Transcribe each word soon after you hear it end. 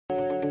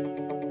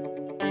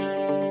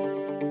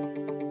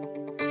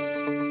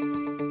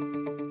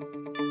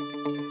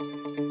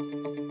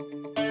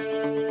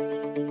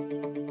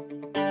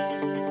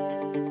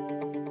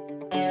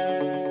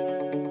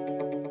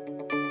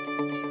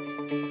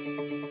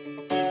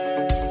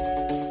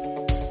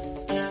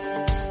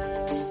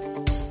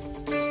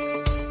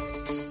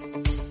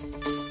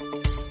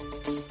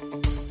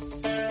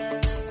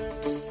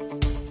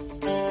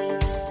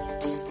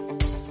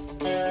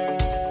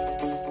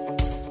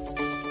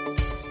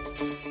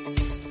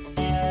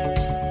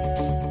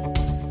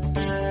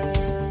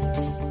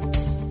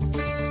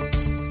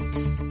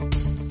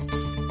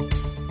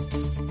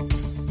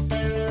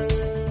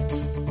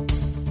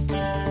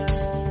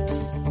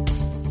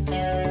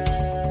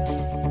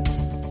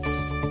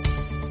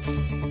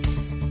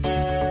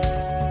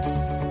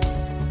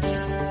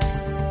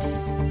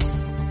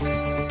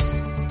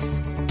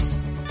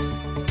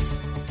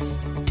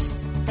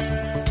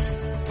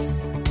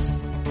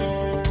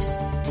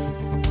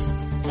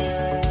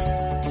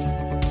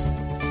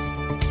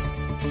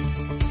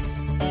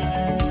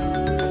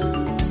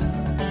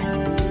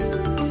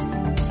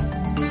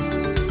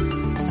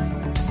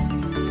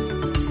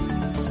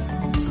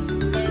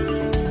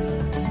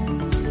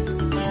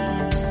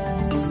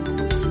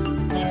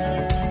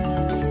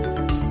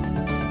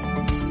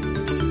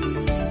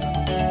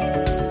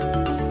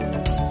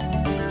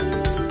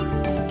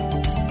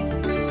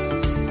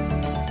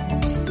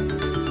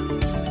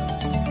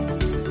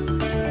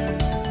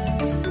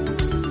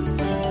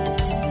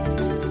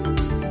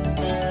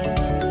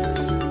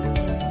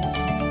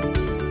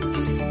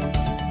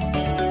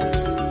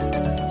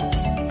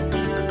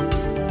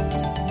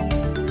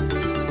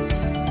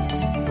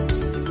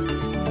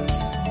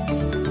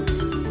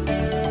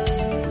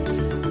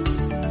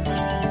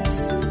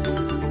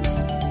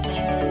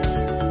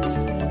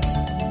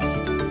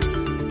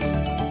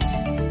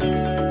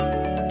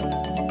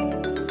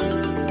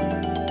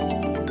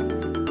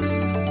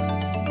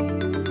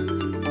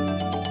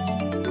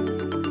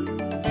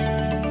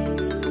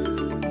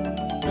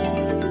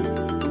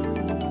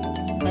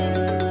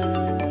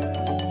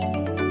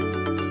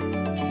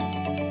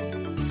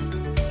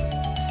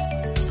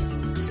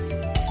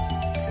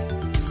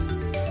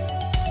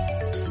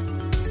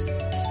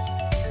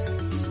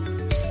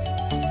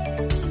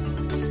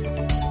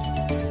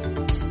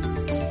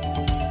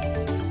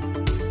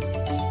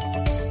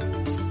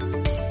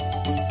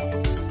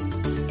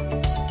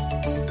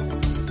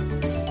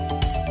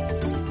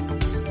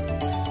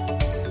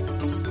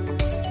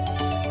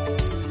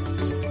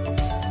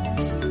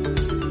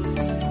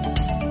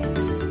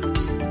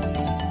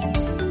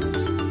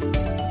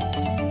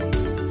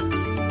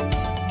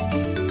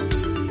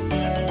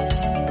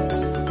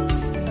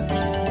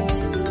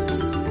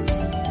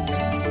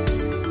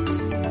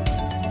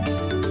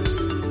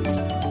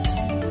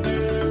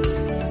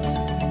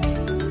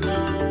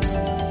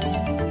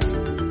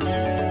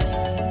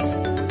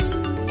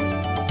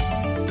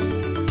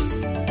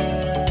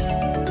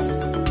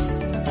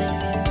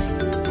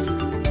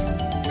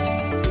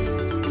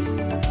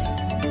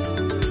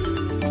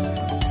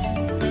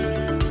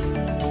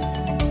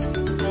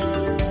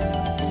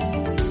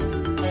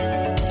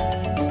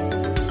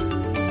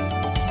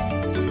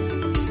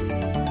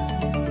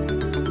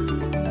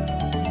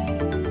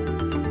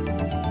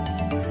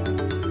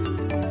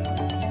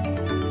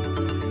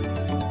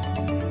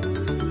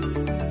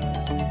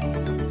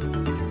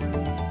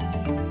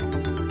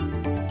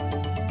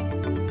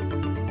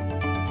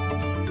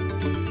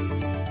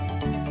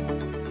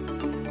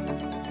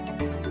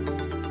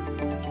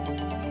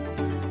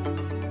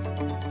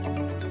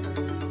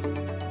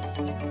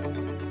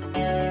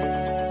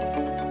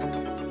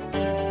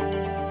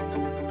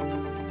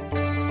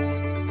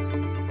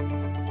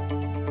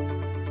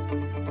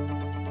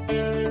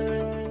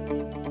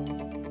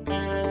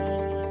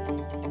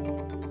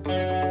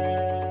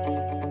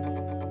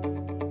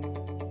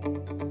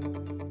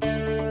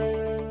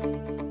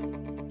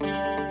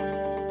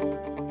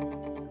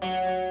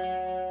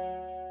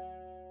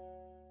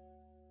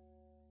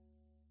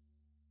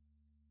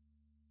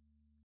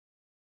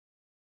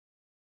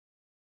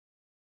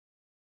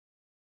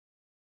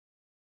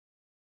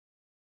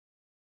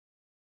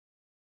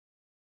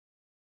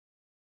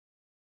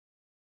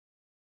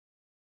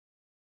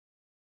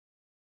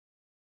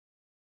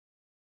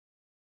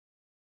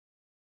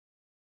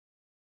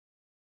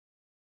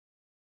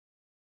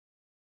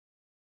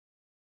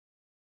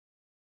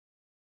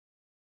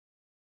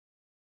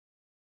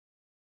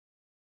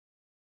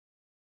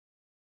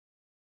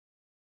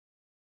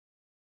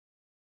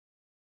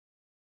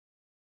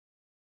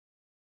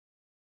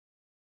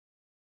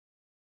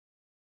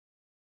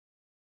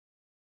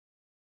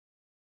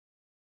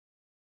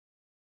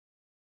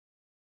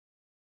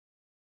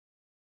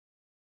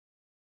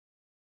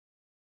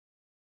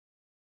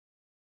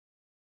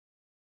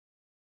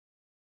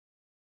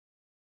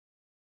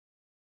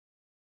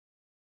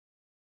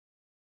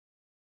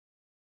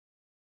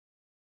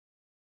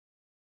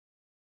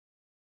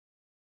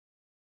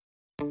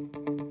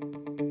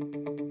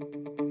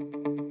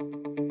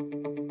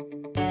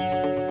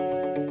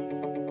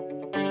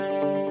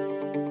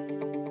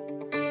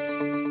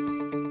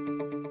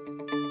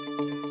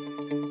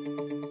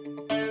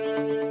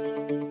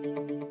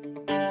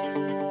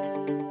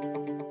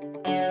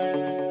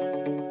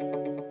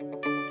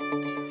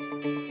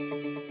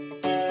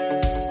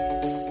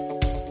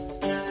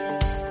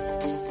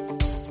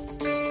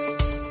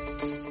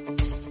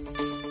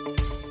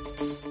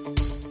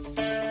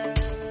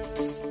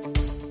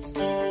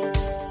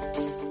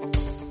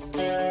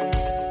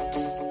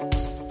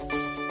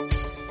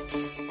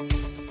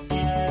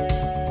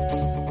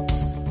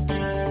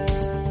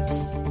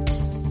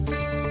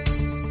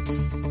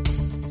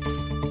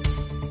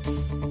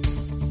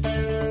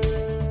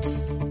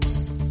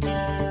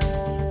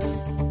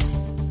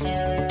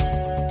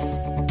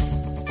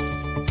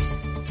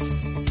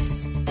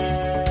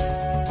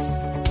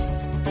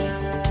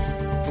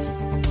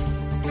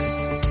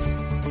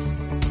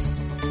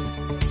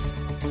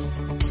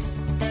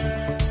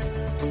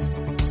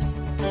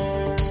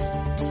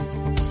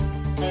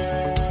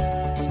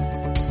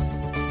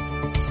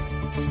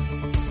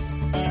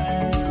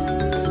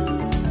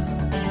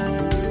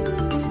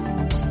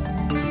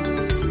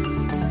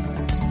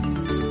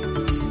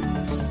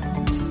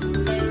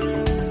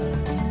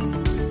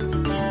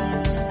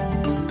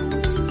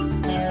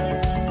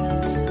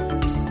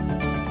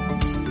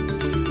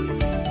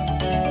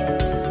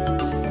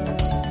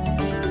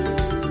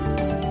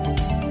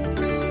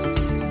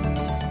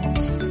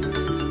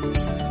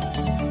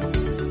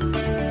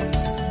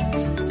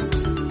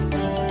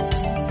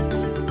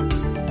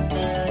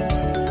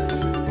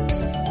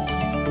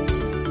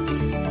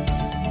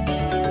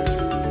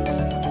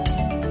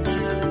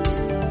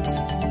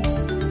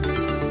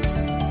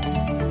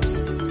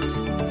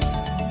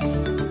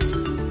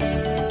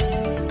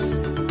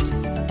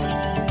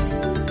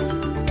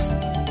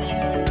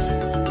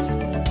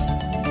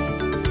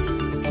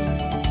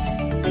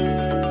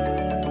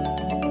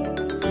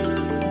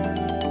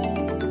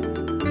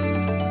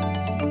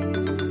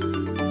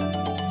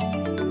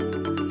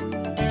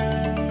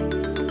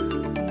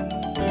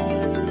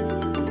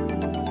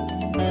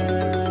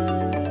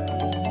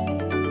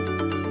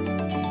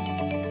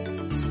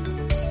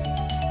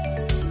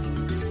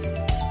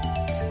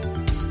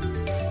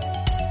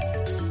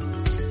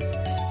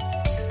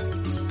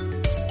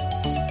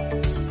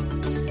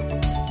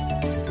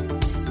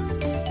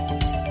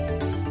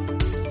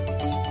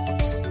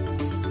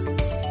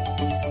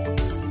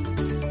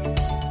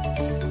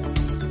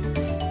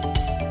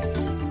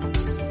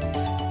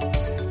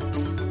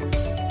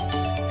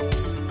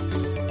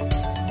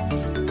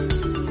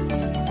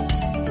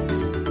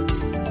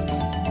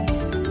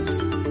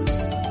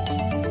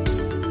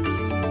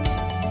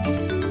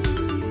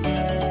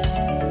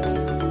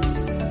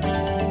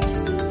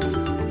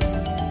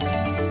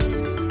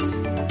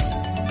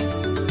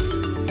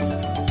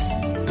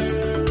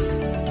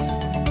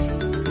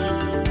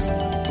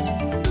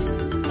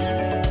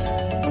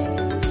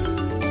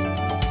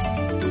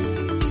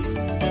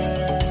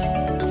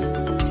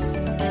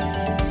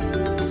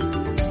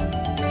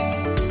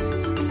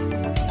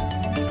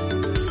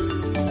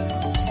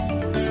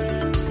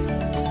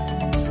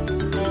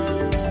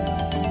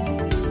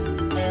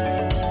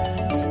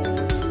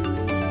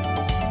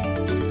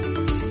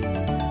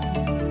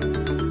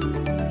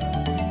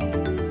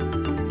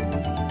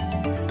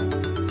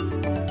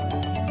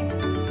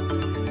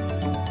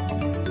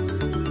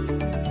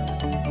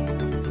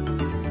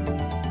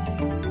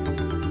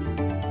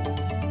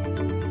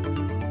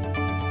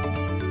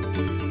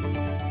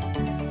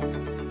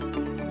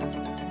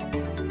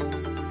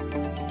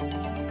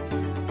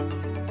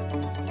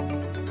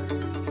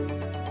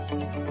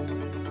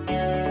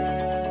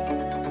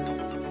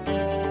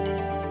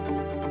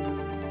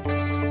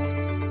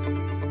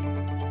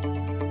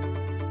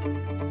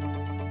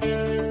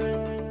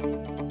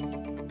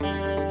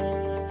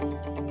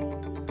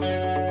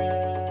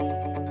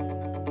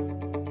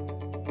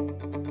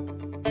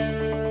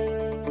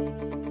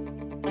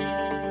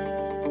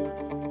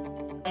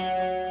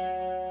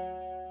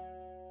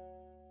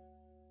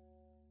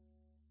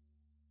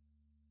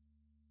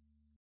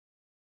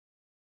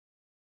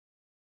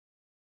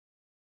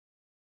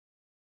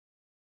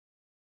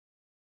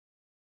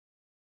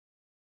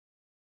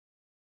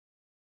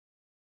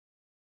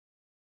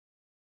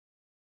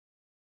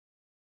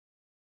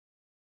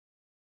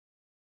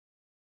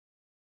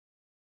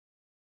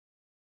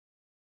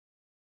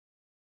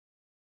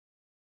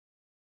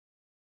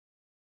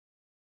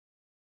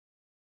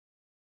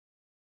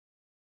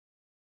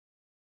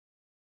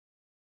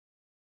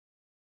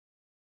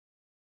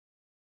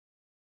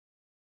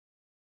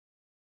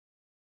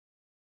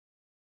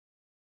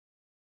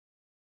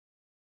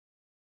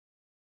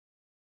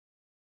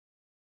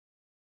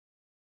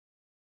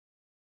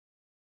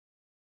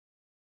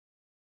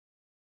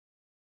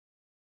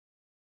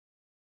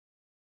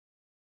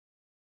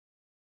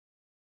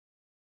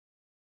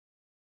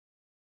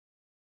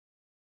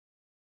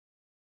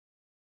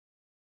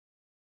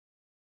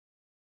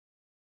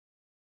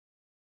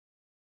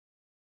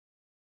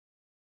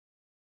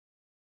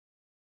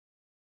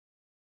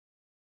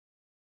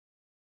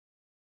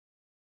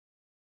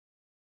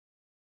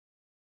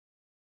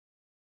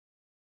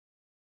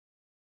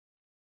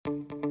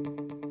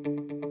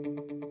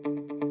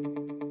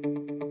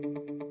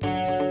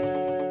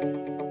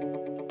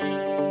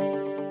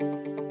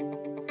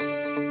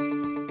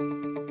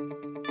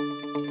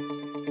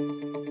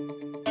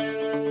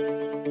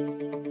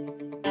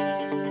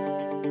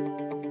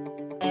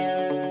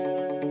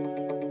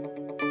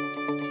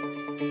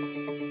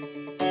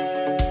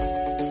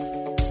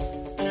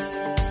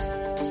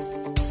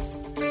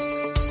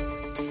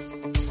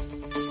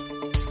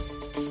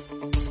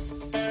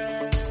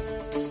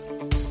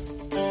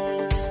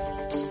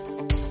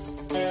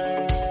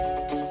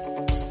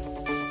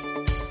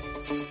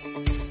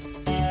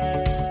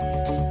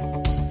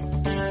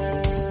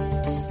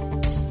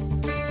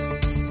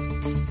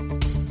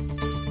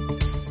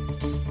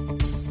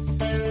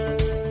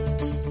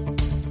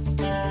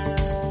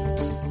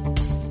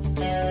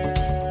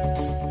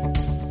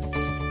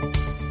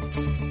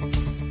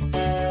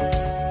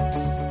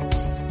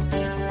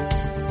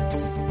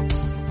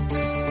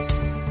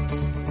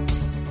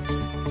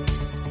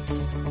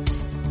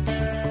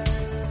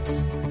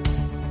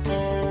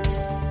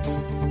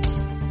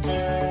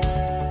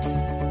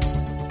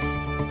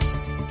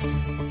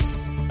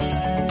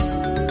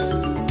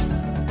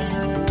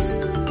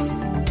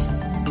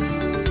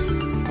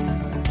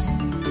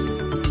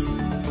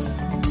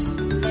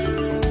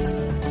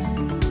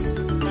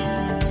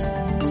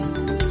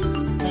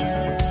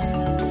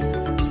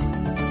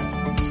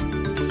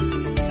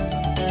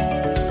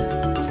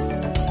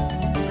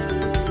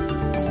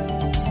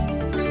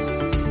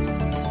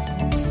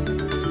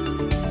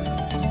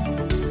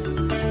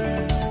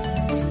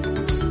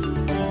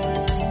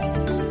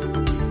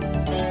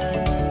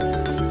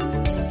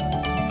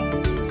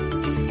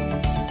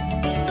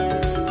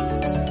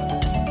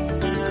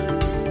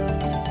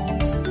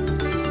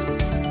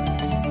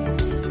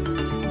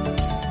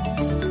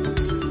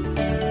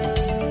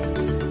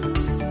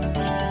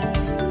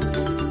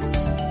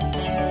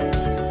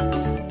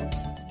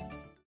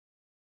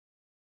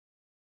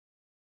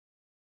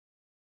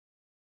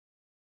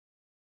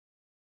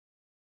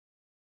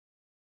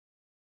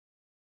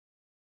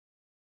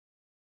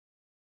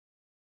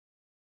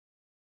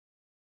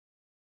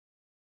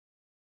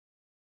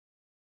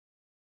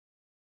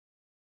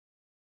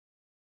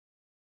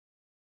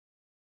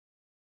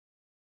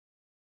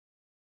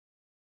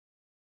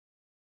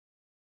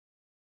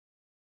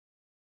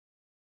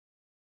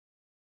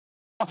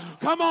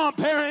Come on,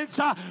 parents,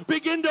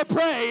 begin to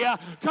pray.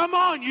 Come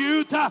on,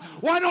 youth,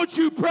 why don't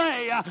you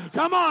pray?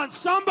 Come on,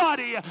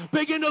 somebody,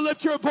 begin to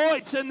lift your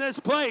voice in this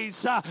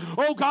place.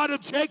 Oh, God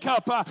of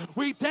Jacob,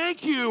 we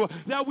thank you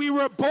that we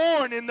were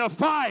born in the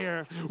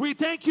fire. We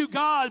thank you,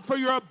 God, for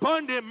your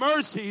abundant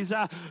mercies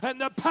and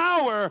the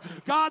power,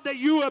 God, that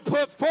you have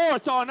put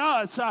forth on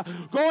us.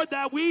 Lord,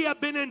 that we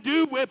have been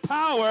endued with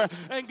power.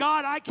 And,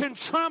 God, I can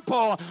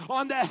trample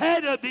on the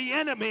head of the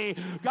enemy.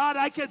 God,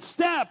 I can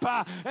step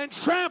and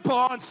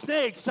trample on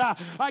snakes.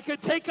 I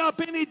could take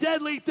up any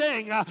deadly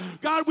thing.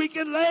 God, we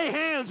can lay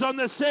hands on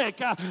the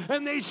sick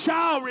and they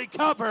shall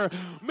recover.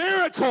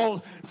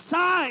 Miracles,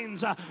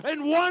 signs,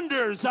 and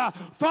wonders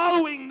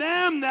following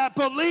them that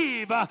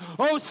believe.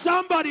 Oh,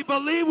 somebody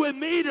believe with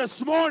me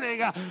this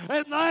morning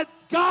and let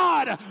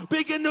God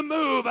begin to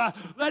move.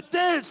 Let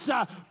this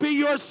be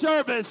your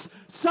service.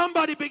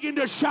 Somebody begin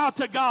to shout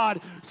to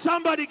God.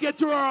 Somebody get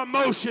through our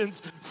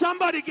emotions.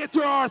 Somebody get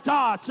through our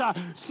thoughts.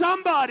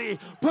 Somebody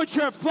put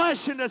your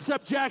flesh into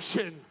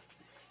subjection.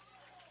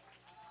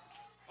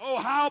 Oh,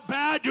 how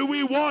bad do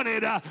we want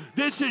it?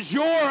 This is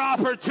your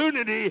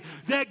opportunity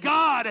that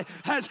God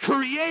has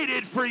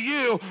created for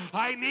you.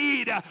 I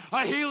need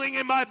a healing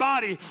in my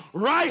body.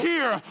 Right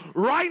here,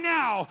 right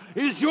now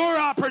is your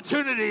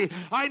opportunity.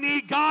 I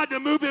need God to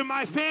move in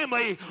my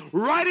family.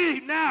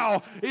 Right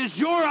now is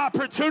your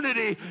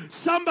opportunity.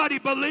 Somebody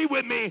believe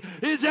with me.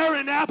 Is there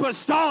an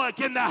apostolic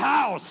in the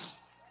house?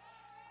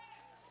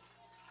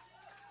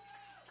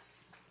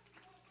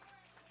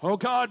 Oh,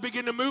 God,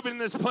 begin to move in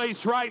this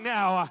place right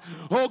now.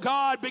 Oh,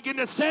 God, begin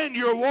to send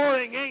your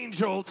warring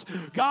angels.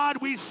 God,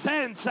 we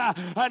sense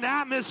an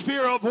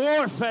atmosphere of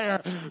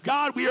warfare.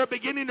 God, we are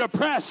beginning to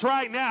press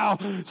right now.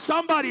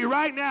 Somebody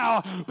right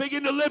now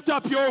begin to lift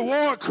up your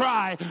war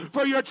cry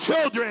for your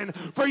children,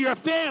 for your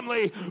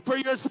family, for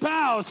your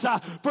spouse,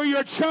 for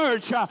your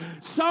church.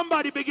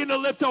 Somebody begin to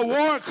lift a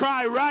war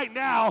cry right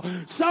now.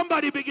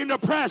 Somebody begin to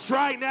press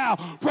right now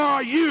for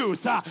our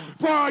youth,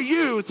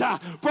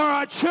 for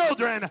our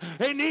children.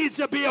 Needs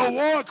to be a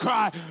war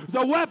cry.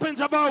 The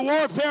weapons of our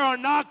warfare are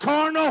not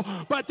carnal,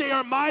 but they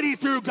are mighty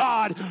through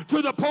God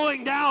to the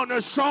pulling down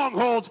of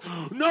strongholds.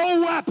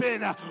 No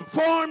weapon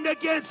formed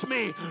against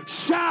me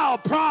shall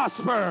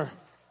prosper.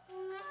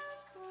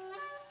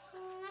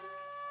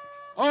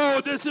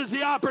 Oh, this is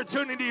the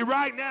opportunity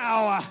right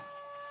now.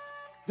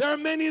 There are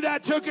many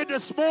that took it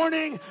this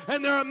morning,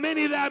 and there are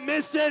many that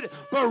missed it,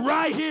 but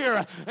right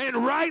here and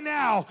right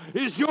now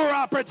is your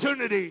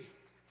opportunity.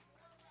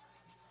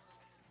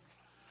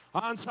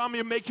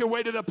 Ensemble, make your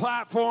way to the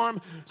platform.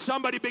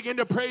 Somebody begin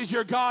to praise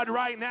your God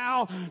right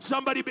now.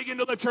 Somebody begin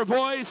to lift your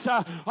voice.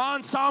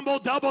 Ensemble,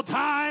 double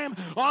time.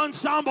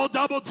 Ensemble,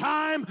 double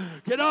time.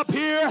 Get up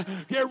here.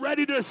 Get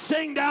ready to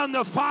sing down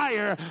the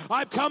fire.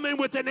 I've come in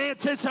with an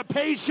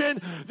anticipation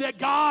that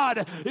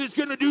God is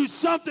going to do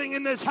something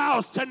in this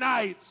house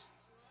tonight.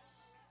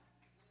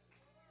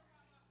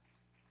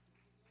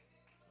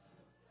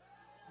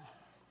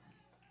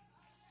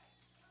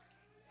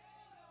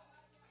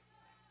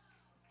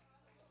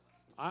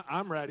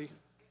 I'm ready.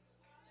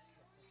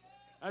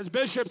 As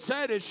Bishop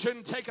said, it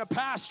shouldn't take a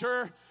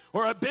pastor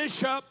or a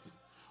bishop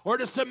or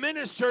just a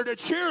minister to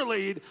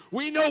cheerlead.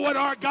 We know what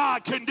our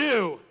God can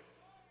do.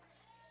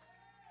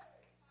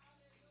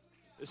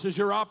 This is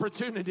your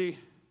opportunity.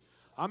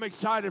 I'm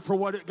excited for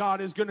what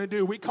God is going to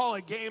do. We call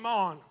it game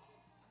on.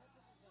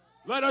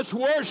 Let us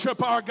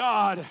worship our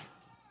God.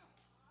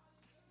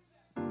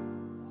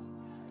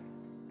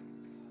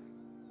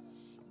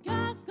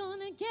 God's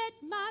gonna get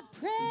my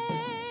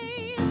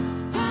praise.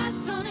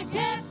 God's gonna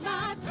get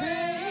my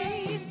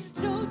praise.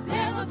 So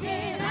devil,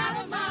 get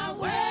out of my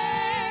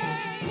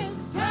way. 'Cause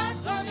God's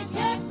gonna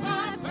get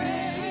my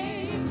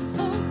praise.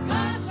 Oh,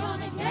 God's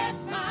gonna get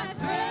my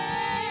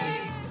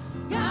praise.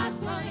 God's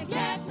gonna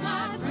get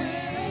my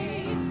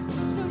praise.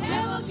 So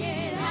devil,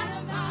 get out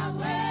of my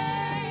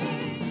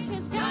way.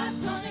 'Cause God's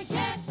gonna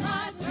get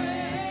my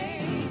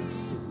praise.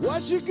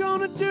 What you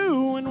gonna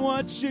do and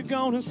what you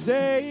gonna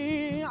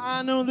say?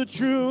 I know the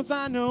truth,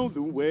 I know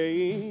the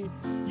way.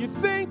 You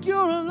think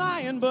you're a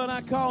lion, but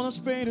I call a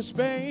spade a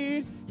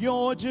spade.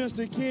 You're just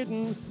a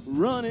kitten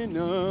running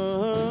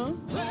away.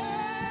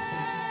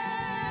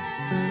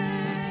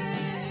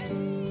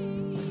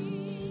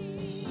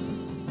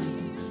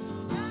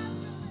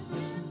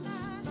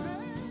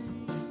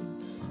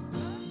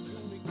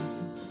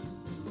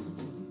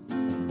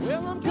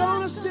 Well, I'm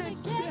gonna stick.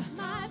 Get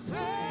my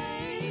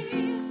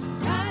praise.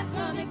 God's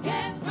gonna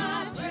get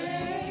my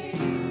praise.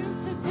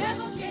 So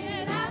devil,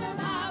 get out of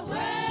my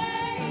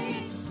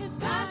way. 'Cause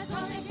God's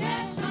gonna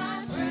get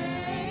my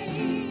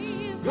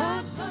praise.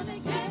 God's gonna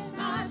get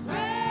my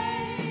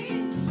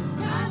praise.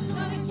 God's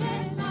gonna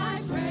get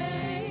my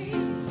praise.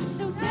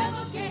 So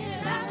devil,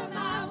 get out of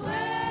my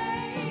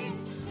way.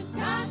 'Cause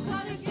God's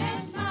gonna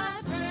get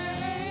my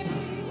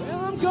praise.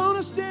 Well, I'm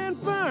gonna stand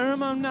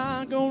firm, I'm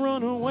not gonna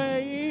run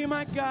away.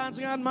 My God's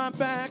got my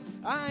back,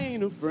 I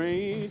ain't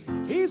afraid.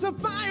 He's a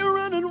fire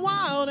running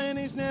wild and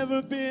he's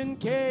never been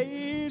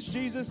caged.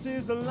 Jesus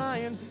is the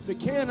lion that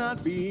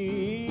cannot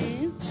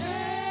be.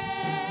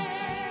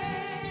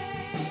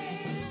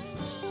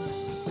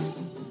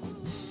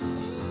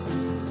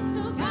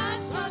 So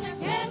God's gonna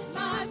get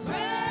my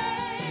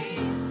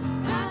praise.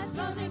 God's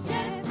gonna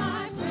get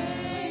my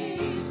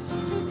praise.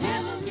 So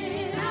devil,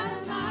 get out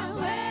of my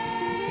way.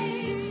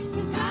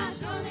 'Cause God's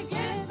gonna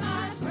get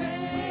my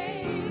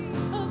praise.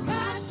 Oh,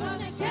 God's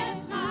gonna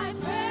get my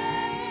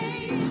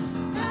praise.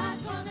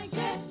 God's gonna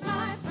get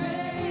my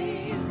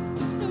praise.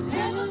 So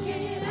devil,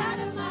 get out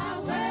of my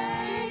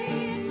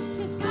way.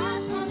 'Cause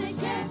God's gonna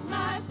get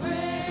my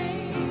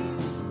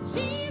praise.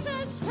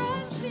 Jesus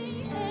crushed the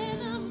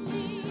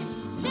enemy.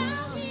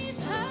 Now he's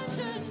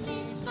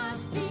underneath my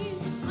feet.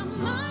 I'm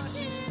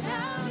marching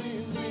out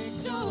in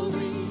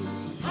victory.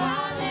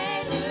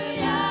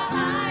 Hallelujah,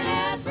 I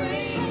am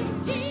free.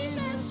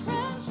 Jesus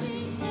crushed the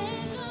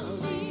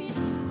enemy.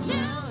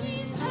 Now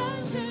he's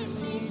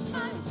underneath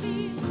my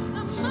feet.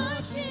 I'm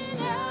marching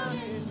out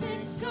in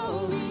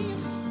victory.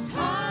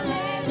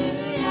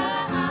 Hallelujah,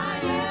 I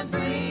am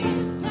free.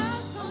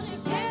 God's gonna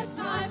get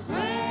my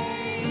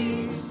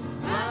praise.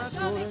 God's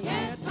gonna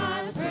get my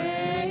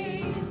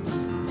praise.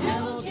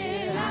 Devil,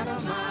 get out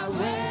of my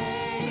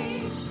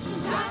way.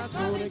 God's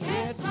gonna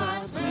get my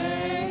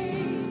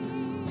praise.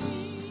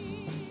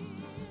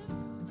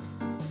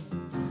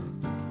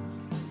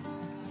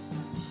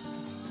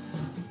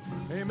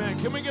 Amen.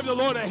 Can we give the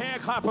Lord a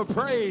hand clap of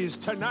praise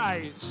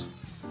tonight?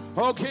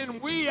 Oh, can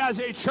we as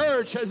a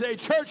church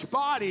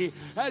body,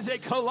 as a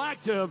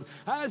collective,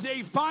 as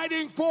a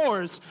fighting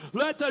force,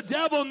 let the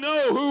devil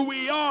know who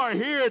we are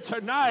here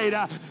tonight.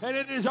 And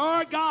it is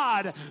our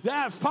God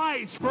that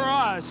fights for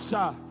us.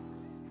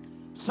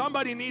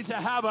 Somebody needs to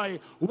have a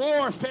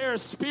warfare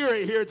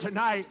spirit here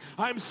tonight.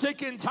 I'm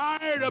sick and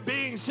tired of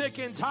being sick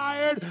and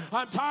tired.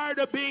 I'm tired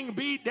of being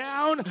beat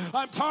down.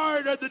 I'm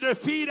tired of the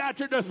defeat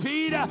after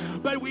defeat.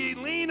 But we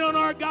lean on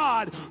our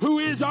God, who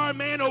is our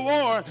man of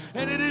war.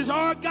 And it is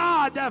our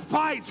God that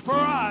fights for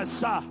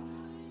us.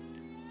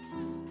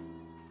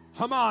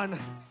 Come on.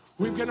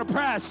 We're going to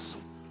press.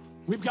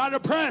 We've got to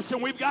press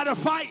and we've got to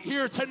fight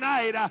here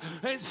tonight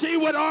and see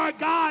what our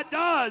God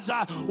does,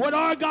 what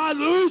our God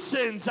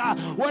loosens,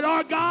 what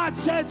our God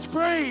sets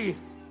free.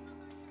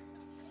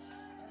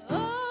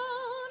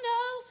 Oh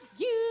no,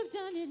 you've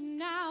done it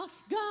now.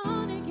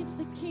 Gone against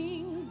the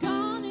king,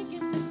 gone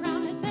against the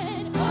crown. I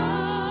said,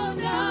 oh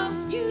no,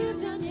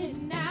 you've done it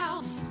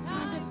now.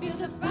 Time to feel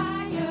the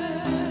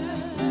fire.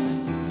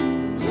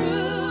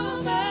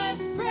 Rumors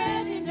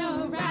spreading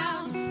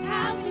around.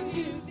 How could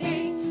you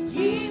think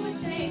he would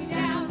stay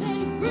down?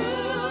 And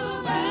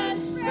rumors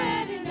spreading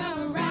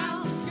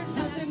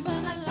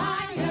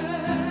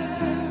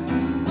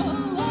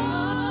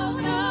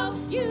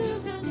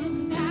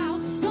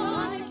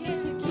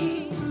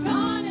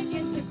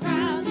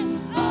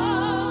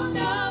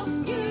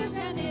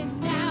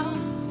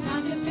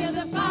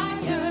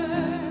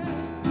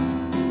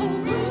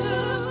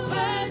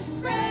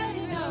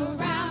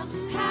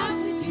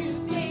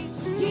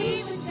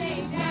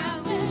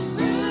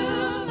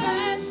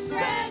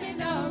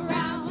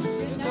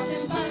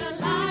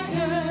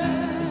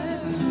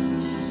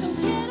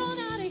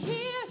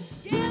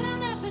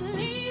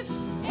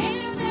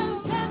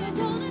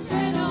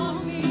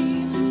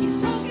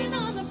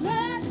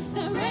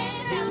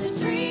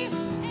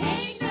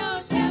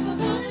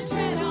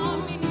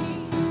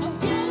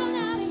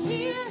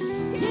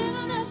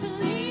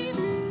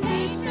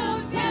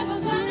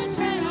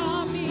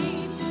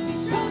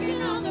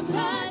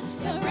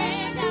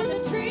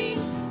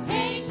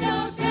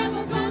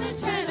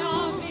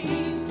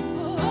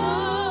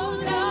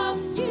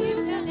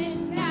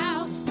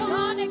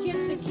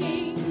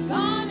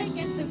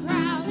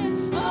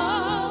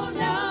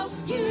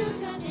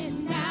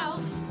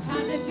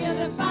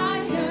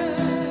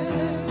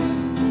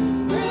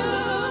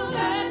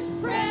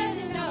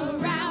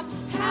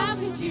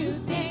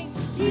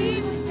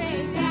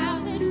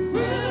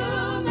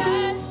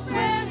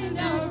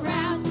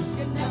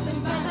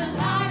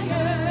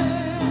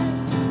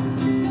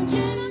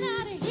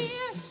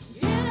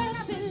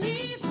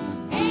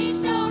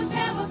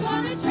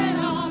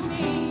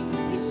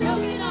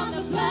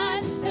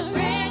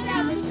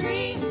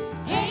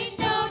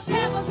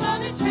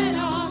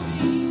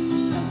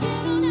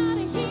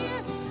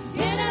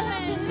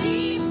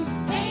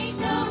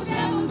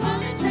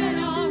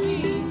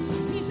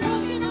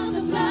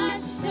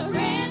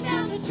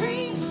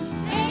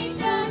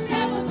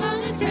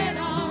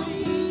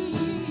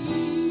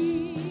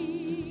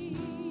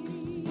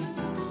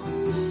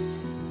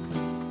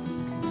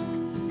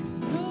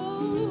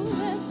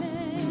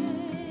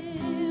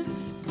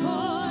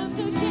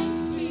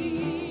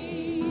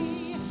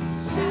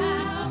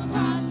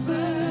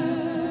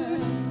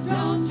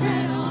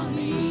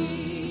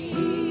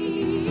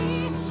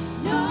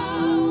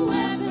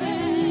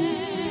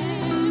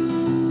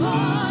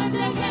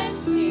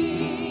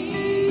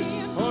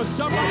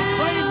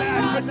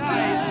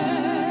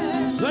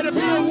tonight. Let it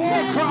be a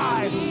war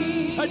cry,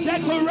 a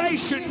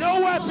declaration.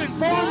 No weapon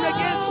formed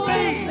against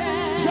me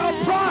shall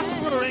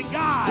prosper in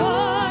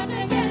God.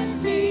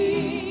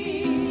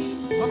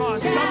 Come on,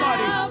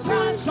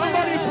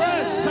 somebody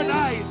press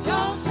tonight.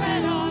 Don't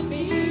tread on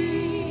me.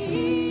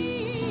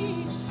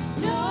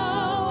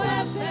 No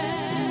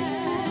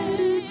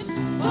weapon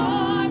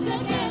formed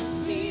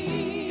against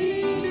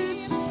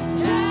me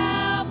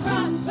shall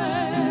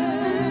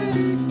prosper.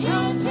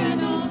 Don't tread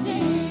on me.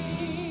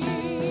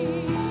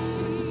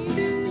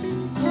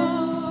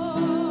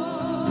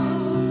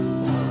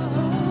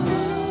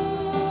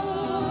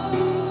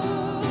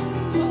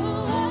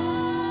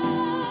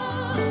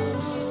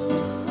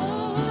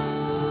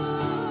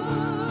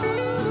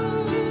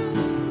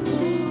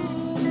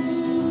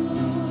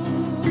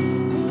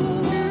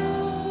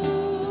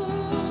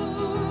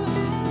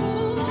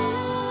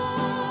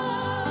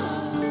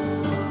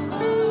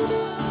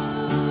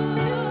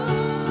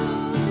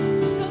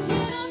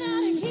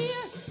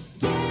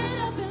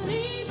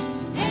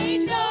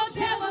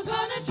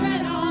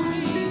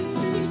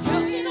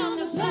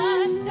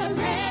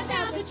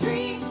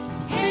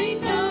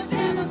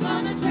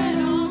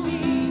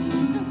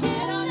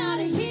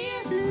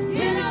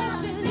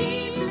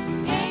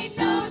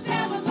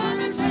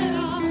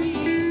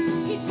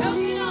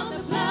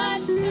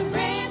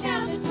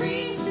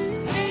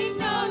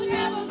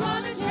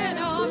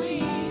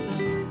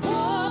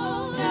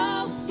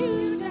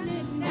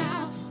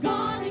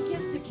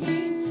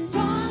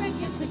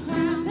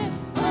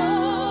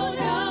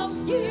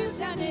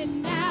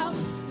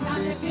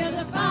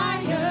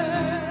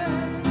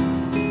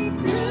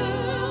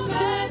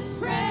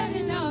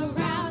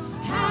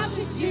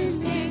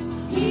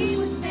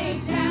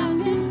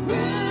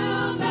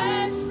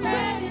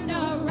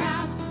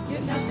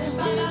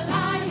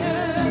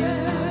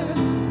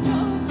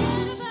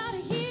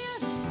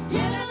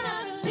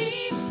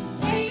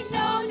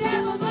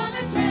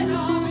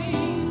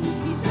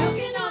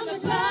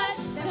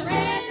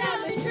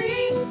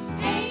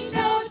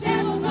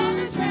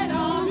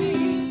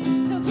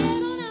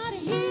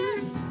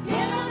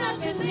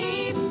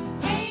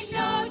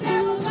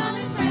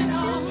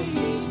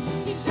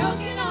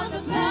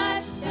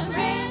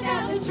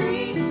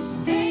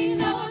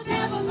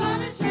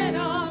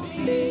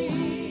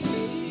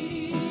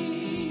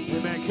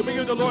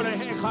 Give the Lord a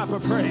hand clap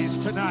of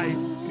praise tonight.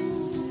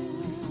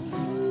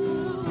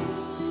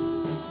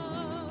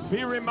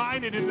 Be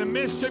reminded in the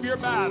midst of your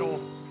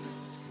battle,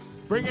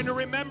 bring into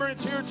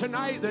remembrance here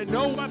tonight that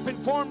no weapon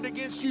formed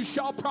against you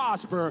shall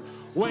prosper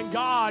when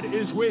God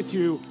is with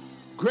you.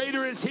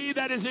 Greater is he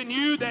that is in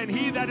you than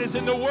he that is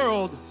in the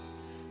world.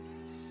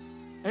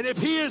 And if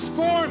he is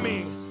for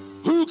me,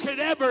 who could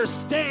ever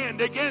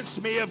stand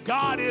against me if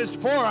God is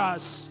for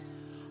us?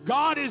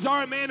 God is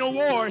our man of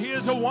war. He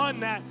is the one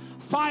that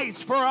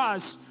fights for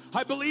us.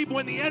 I believe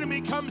when the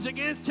enemy comes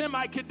against him,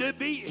 I can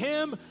defeat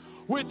him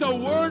with the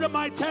word of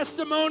my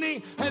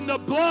testimony and the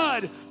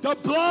blood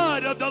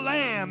of the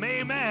Lamb.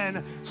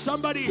 Amen.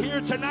 Somebody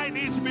here tonight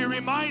needs to be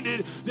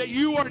reminded that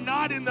you are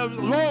not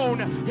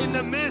alone in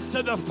the midst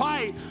of the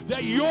fight,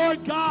 that your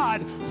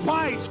God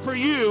fights for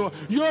you.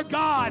 Your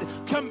God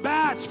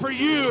combats for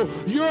you.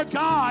 Your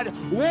God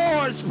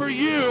wars for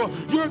you.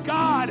 Your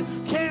God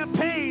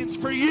campaigns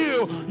for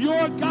you.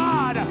 Your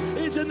God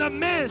is in the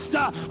midst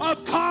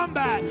of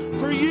combat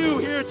for you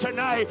here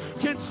tonight.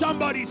 Can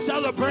somebody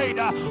celebrate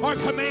our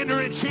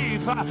Commander-in-Chief?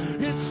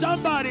 Can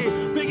somebody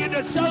begin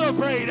to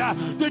celebrate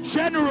the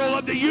General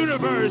of the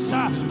universe,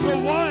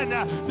 the one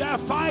that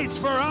fights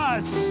for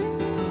us?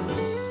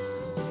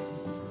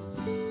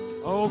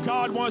 Oh,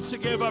 God wants to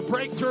give a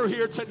breakthrough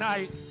here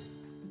tonight.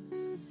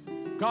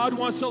 God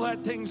wants to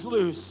let things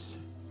loose.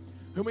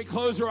 When we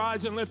close our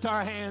eyes and lift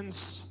our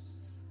hands,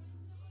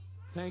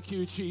 thank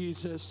you,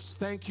 Jesus.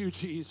 Thank you,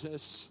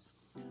 Jesus.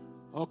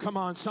 Oh, come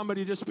on,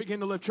 somebody just begin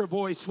to lift your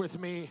voice with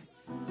me.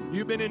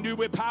 You've been endued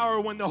with power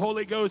when the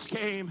Holy Ghost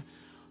came.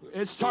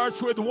 It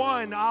starts with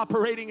one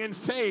operating in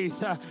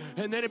faith,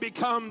 and then it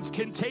becomes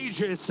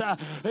contagious.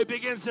 It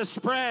begins to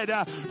spread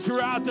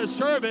throughout the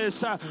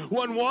service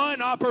when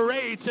one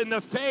operates in the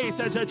faith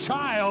as a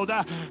child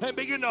and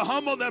begin to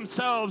humble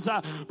themselves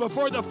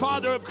before the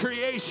Father of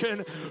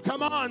creation.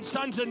 Come on,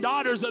 sons and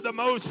daughters of the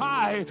Most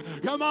High.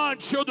 Come on,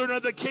 children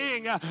of the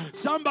King.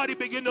 Somebody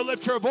begin to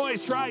lift your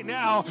voice right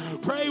now.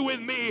 Pray with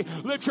me.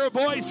 Lift your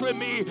voice with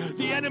me.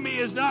 The enemy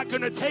is not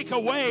going to take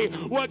away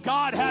what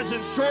God has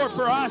in store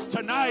for us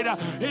tonight.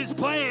 His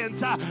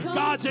plans,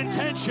 God's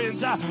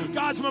intentions,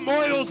 God's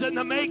memorials in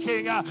the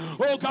making.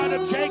 Oh, God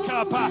of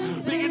Jacob,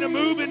 begin to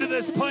move into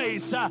this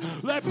place.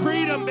 Let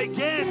freedom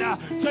begin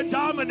to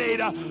dominate.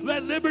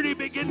 Let liberty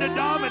begin to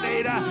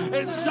dominate.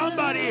 And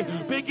somebody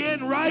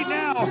begin right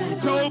now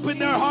to open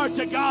their heart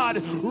to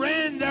God,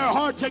 rend their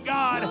heart to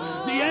God.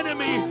 The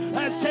enemy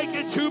has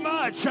taken too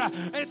much,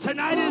 and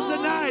tonight is the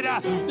night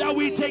that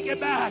we take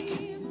it back.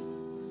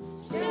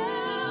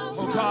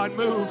 Oh, God,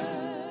 move.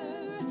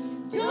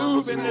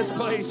 Move in this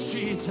place,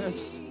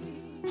 Jesus.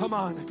 Come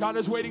on. God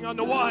is waiting on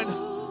the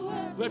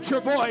one. Lift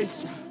your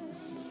voice.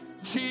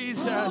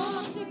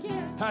 Jesus.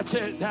 That's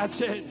it.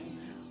 That's it.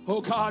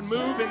 Oh God,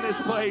 move in this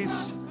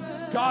place.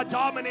 God,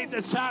 dominate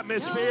this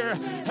atmosphere.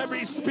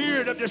 Every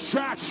spirit of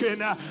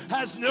distraction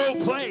has no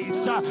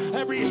place.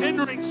 Every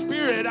hindering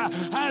spirit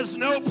has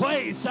no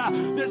place.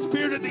 The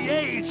spirit of the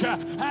age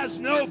has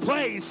no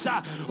place.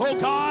 Oh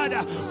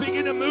God,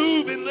 begin to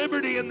move in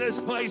liberty in this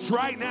place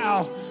right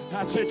now.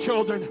 That's it,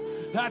 children.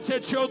 That's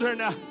it,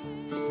 children.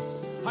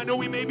 I know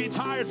we may be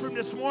tired from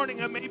this morning,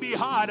 it may be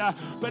hot,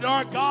 but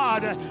our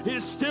God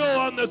is still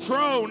on the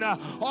throne.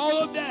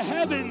 All of the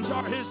heavens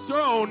are his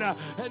throne,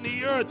 and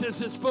the earth is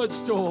his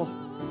footstool.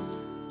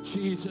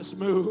 Jesus,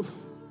 move.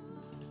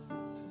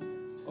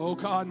 Oh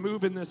God,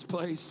 move in this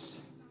place.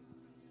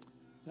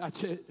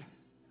 That's it.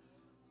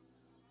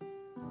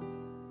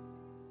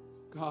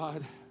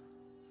 God,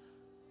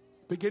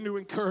 begin to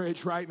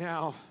encourage right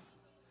now.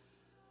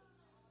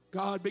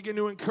 God, begin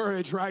to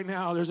encourage right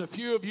now. There's a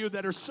few of you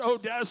that are so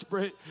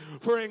desperate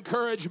for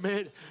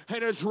encouragement,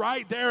 and it's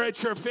right there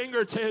at your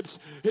fingertips.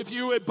 If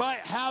you would but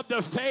have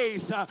the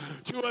faith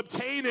to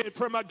obtain it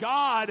from a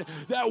God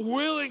that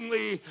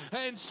willingly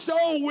and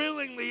so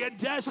willingly and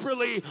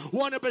desperately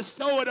want to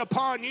bestow it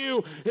upon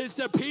you, is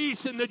the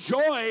peace and the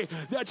joy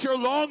that you're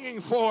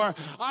longing for.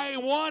 I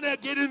want to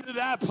get into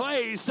that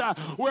place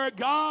where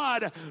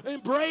God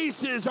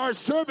embraces our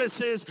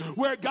services,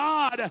 where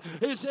God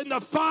is in the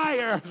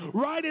fire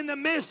right in the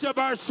midst of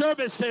our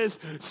services.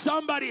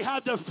 Somebody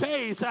have the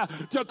faith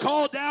to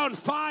call down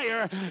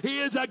fire. He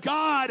is a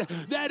God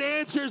that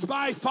answers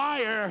by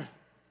fire.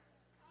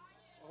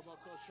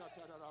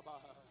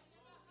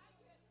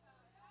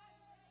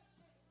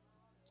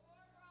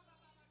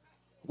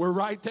 We're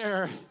right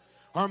there.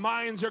 Our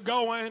minds are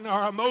going,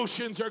 our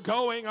emotions are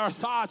going, our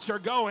thoughts are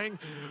going.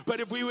 But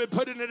if we would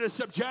put it into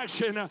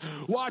subjection,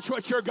 watch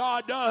what your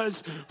God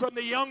does from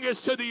the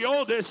youngest to the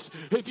oldest.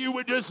 If you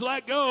would just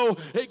let go,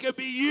 it could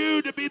be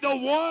you to be the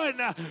one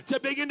to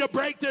begin to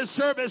break this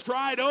service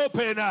right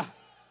open.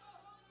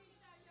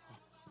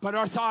 But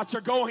our thoughts are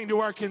going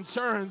to our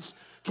concerns.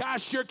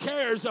 Cast your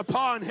cares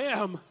upon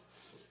him.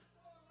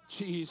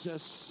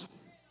 Jesus.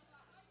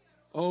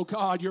 Oh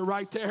God, you're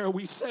right there.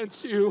 We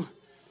sense you.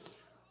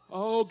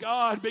 Oh,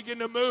 God, begin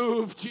to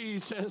move,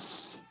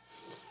 Jesus.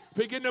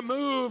 Begin to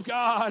move,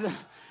 God.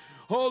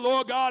 Oh,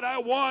 Lord God, I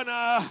want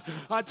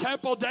a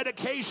temple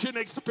dedication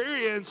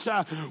experience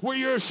where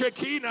your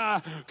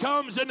Shekinah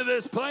comes into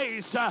this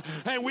place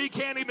and we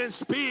can't even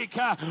speak.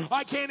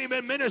 I can't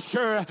even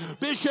minister.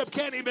 Bishop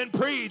can't even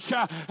preach.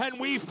 And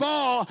we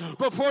fall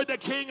before the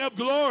King of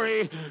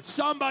glory.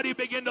 Somebody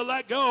begin to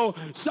let go.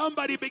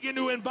 Somebody begin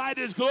to invite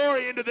his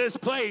glory into this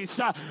place.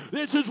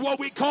 This is what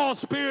we call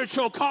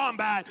spiritual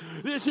combat.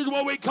 This is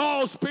what we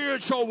call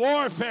spiritual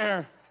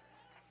warfare.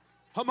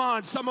 Come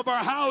on, some of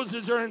our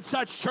houses are in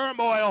such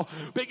turmoil.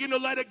 Begin to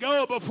let it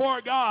go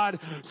before God.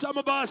 Some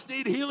of us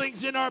need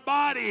healings in our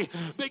body.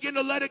 Begin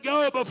to let it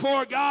go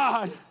before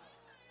God.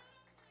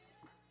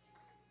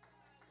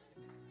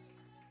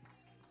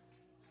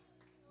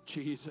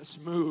 Jesus,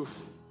 move.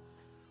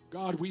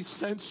 God, we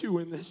sense you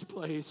in this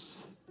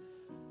place.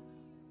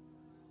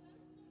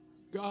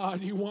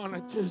 God, you want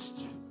to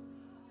just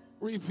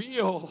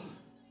reveal.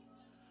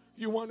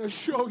 You want to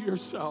show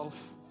yourself.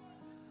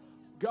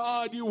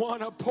 God, you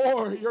want to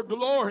pour your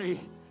glory,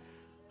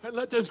 and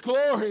let this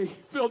glory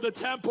fill the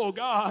temple,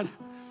 God.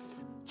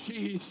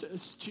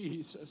 Jesus,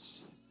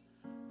 Jesus.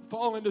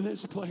 Fall into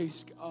this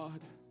place,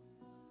 God.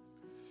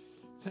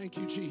 Thank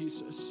you,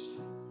 Jesus.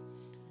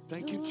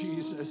 Thank you,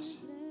 Jesus.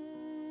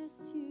 Bless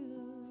you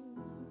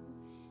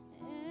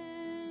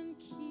and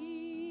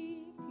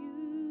keep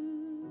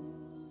you.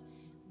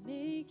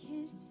 Make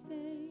his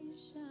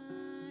face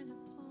shine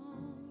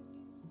upon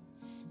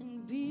you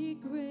and be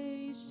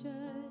gracious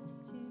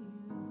to you.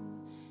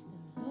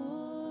 The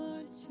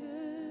Lord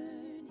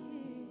turn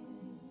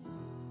his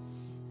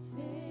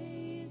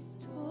face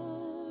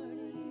toward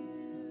you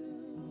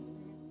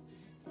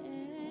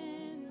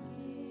and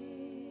give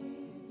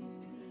you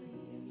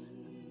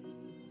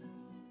peace.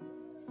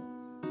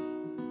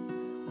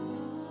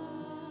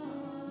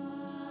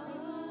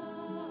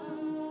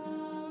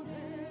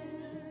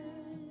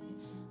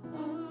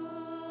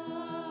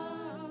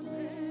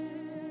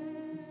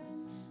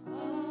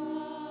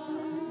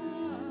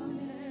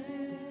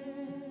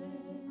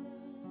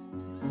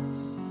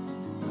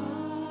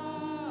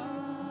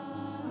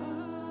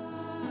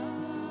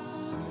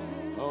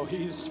 Oh,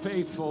 he's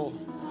faithful.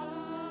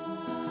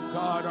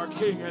 God, our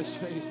King is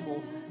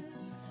faithful.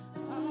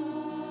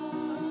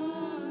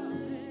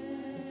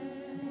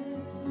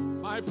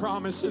 My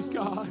promise is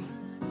God.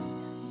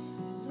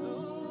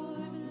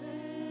 Lord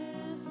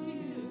bless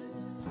you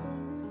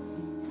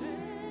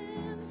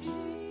and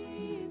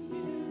keep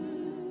you.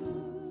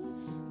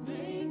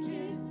 Make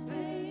his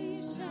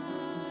face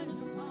shine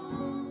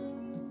upon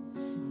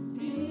you.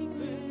 Be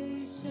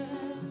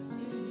gracious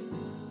to you.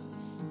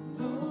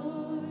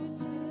 Lord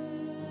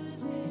turn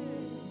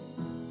his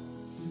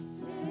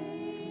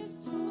face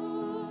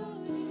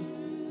toward you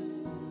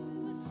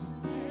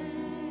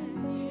and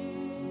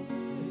give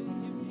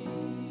you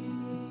peace.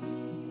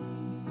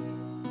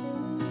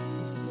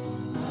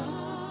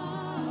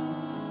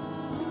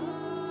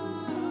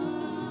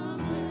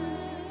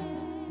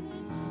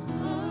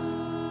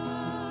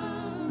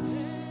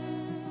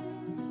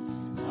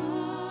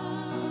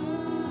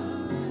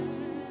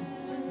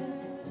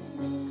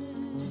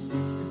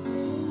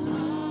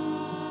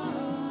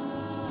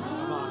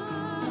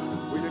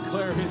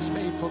 His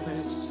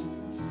faithfulness.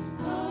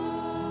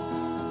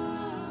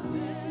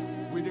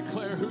 We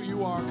declare who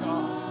you are,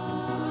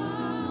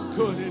 God.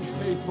 Good and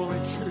faithful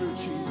and true,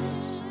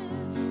 Jesus.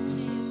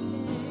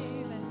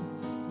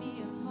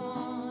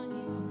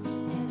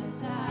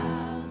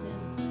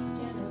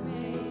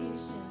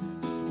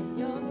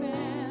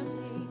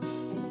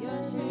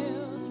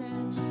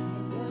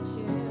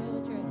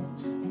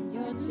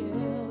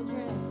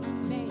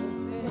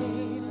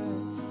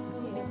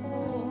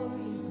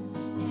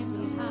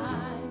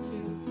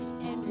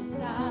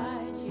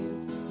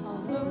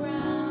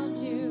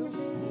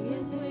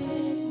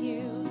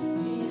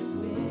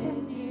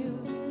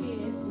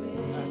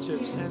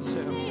 Sense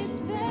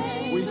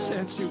him. We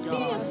sense you,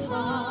 God.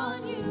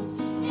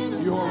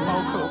 You are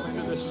welcome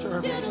into the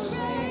service.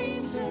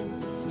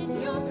 We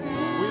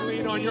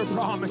lean on your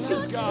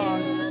promises,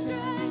 God.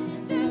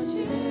 We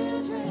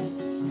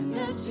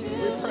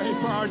pray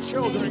for our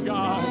children,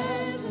 God.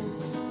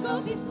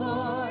 Go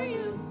before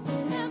you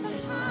and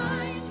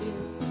behind you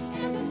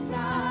and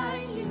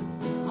beside you,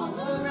 all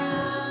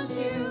around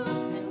you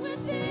and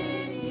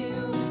within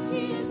you.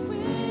 He is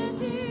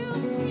with you.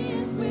 He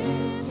is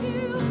with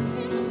you.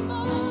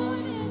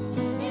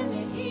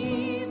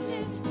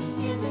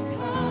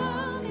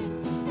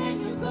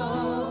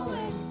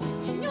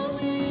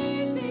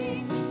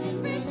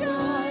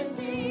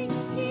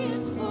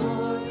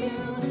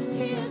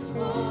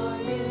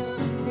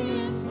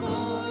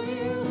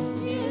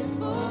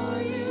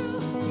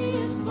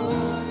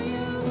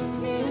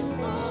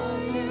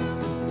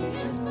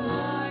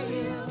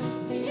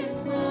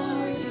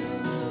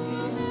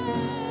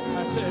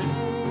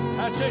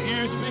 That's it,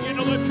 youth. Begin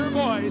to lift your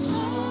voice.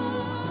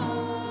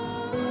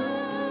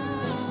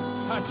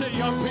 That's it,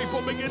 young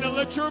people. Begin to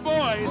lift your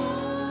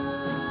voice.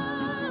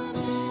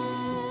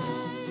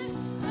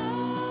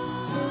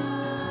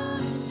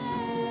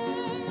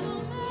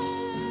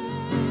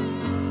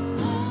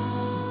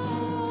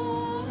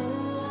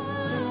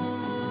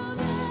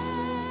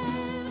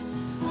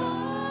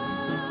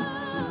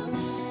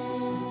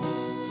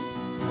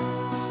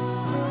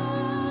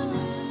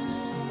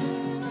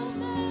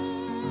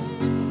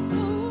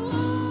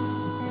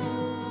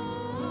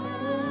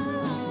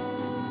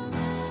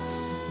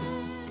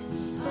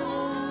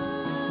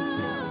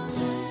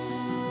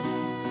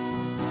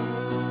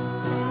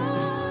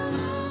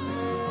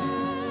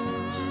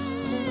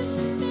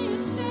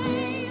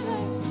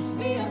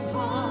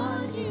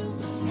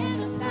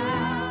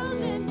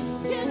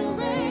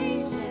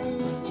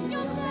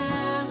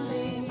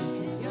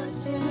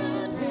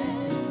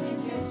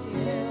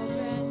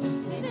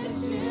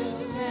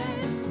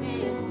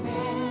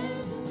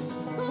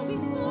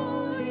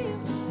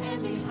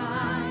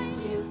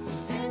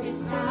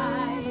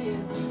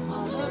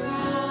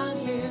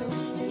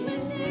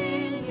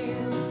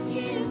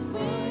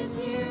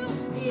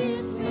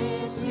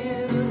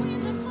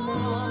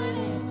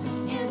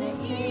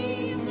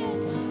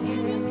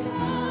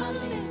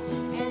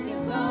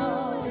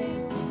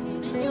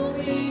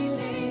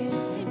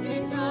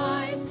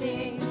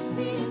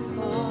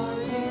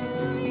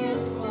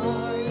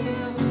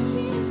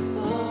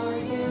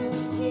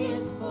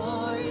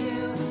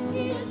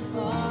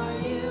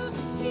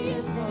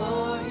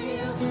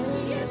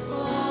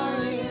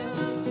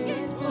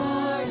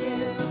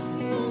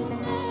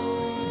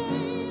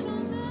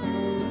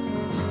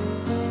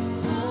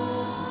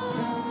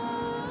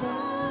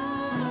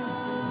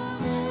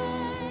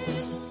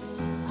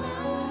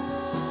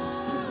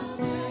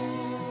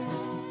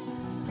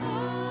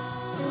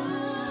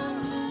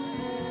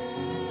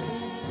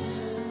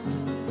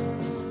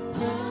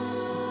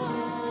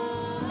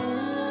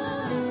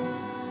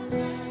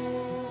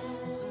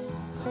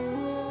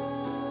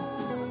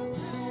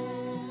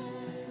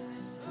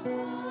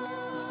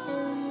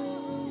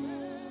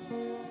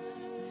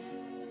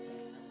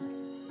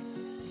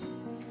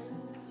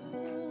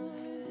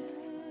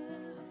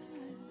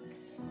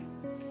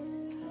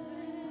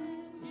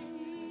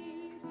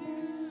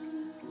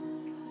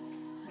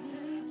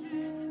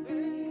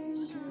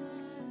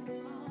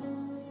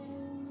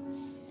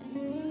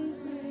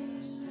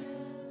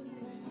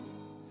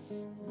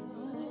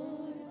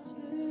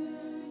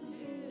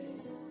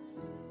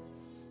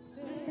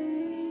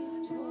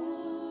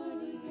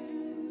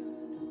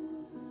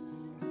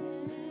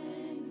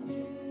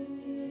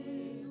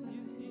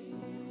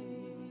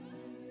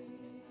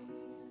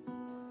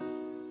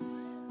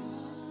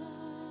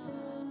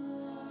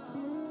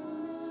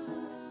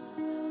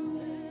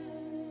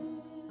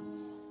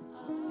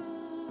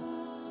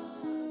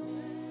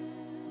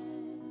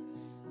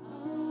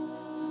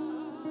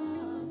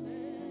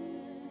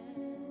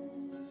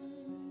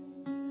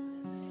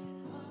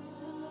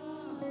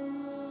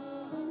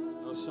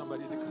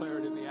 Somebody declare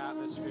it in the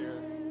atmosphere.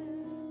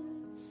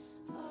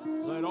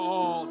 Let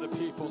all the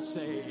people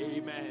say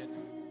amen.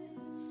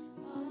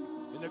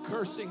 In the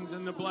cursings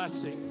and the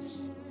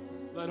blessings,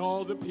 let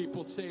all the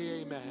people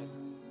say amen.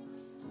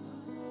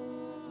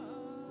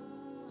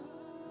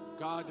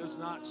 God does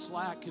not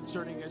slack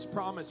concerning his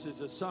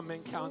promises, as some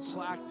men count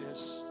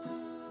slackness.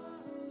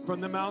 From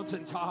the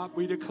mountaintop,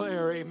 we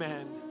declare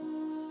amen.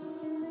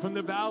 From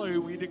the valley,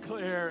 we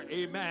declare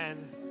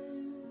amen.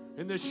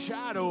 In the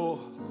shadow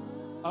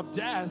of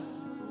death,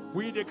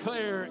 we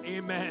declare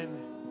amen.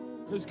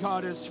 Because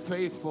God is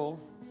faithful.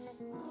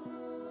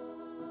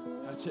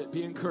 That's it.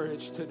 Be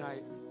encouraged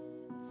tonight.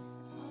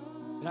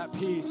 That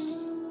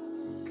peace,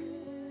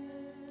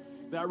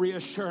 that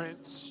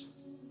reassurance,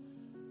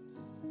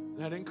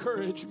 that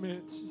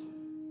encouragement.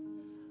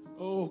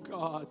 Oh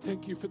God,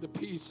 thank you for the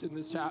peace in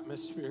this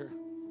atmosphere.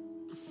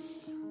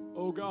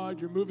 Oh God,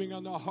 you're moving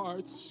on the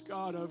hearts,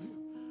 God, of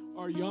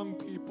our young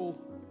people.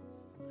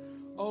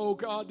 Oh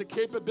God, the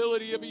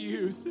capability of a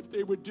youth, if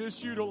they would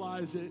just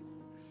utilize it,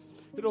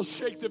 it'll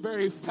shake the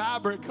very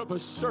fabric of a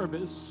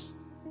service.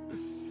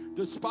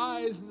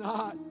 Despise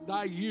not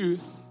thy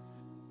youth.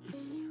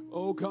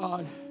 Oh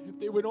God, if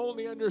they would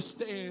only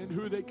understand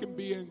who they can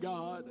be in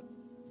God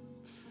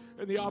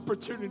and the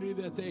opportunity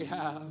that they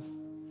have.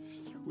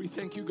 We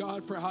thank you,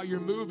 God, for how you're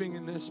moving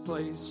in this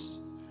place,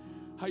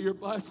 how you're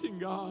blessing,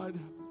 God,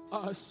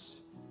 us.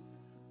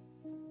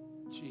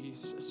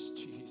 Jesus,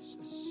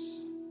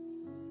 Jesus.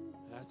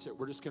 That's it.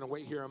 We're just going to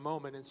wait here a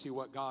moment and see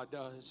what God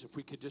does, if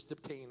we could just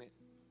obtain it.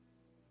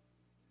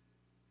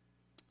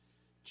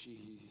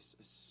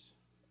 Jesus.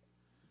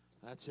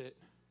 That's it.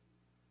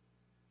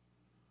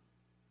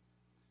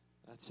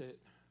 That's it.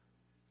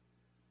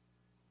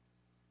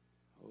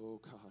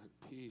 Oh God,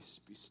 peace,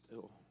 be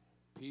still.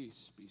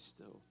 Peace, be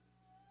still.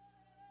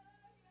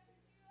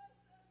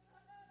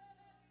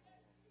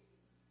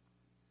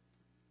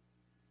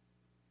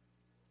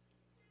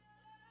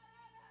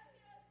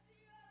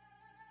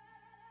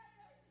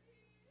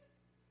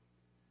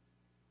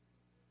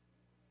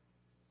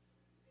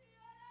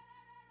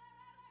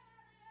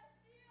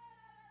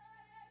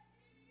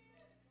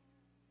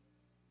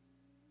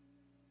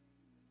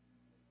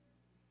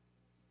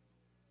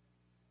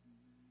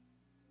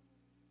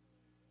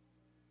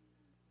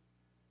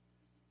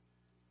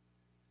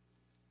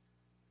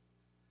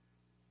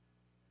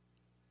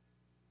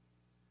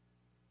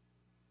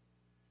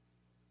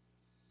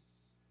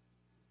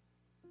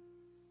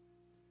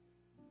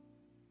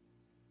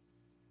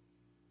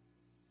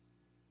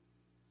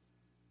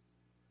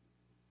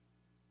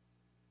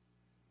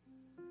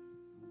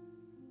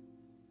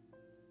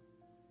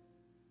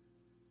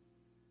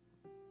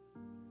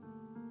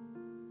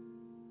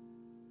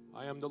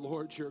 I am the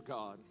Lord your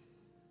God.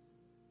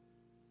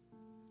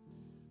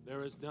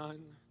 There is none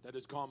that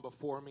has gone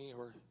before me,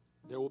 or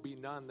there will be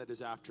none that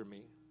is after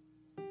me.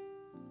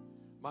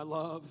 My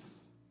love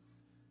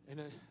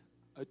and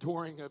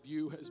adoring of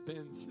you has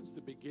been since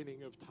the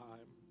beginning of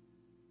time.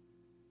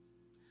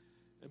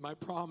 And my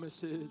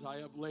promise is I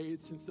have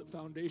laid since the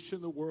foundation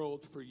of the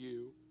world for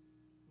you.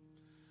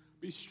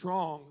 Be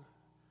strong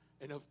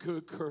and of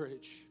good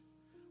courage.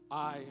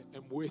 I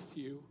am with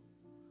you.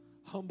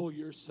 Humble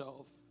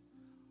yourself.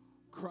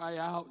 Cry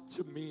out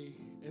to me,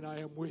 and I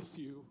am with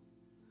you.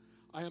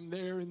 I am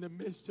there in the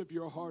midst of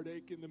your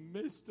heartache, in the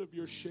midst of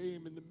your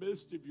shame, in the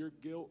midst of your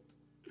guilt,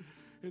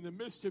 in the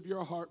midst of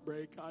your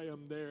heartbreak. I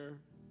am there.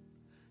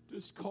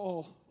 Just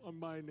call on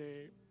my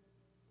name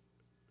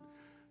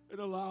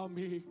and allow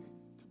me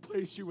to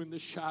place you in the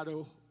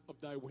shadow of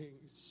thy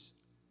wings,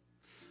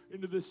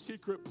 into the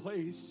secret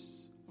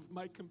place of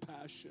my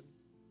compassion.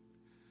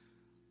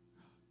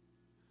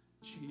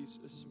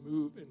 Jesus,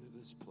 move into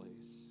this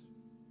place.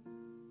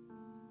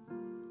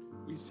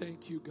 We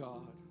thank you,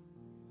 God.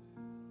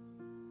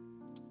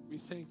 We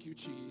thank you,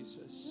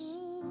 Jesus.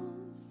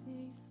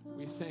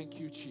 We thank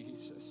you,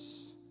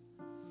 Jesus.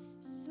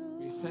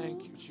 We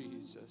thank you,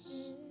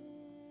 Jesus.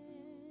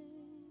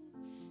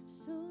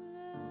 So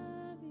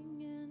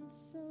loving and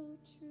so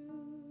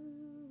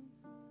true,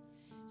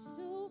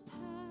 so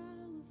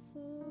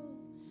powerful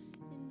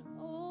in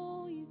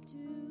all you do,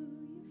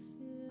 you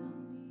fill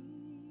me.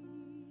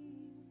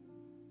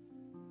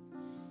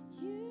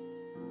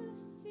 You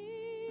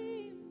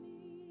see me,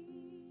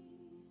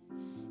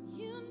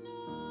 you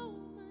know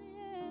my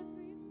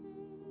every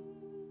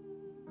move.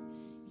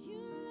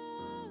 You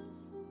love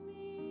for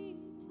me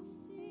to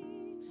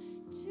see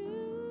to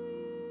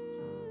you.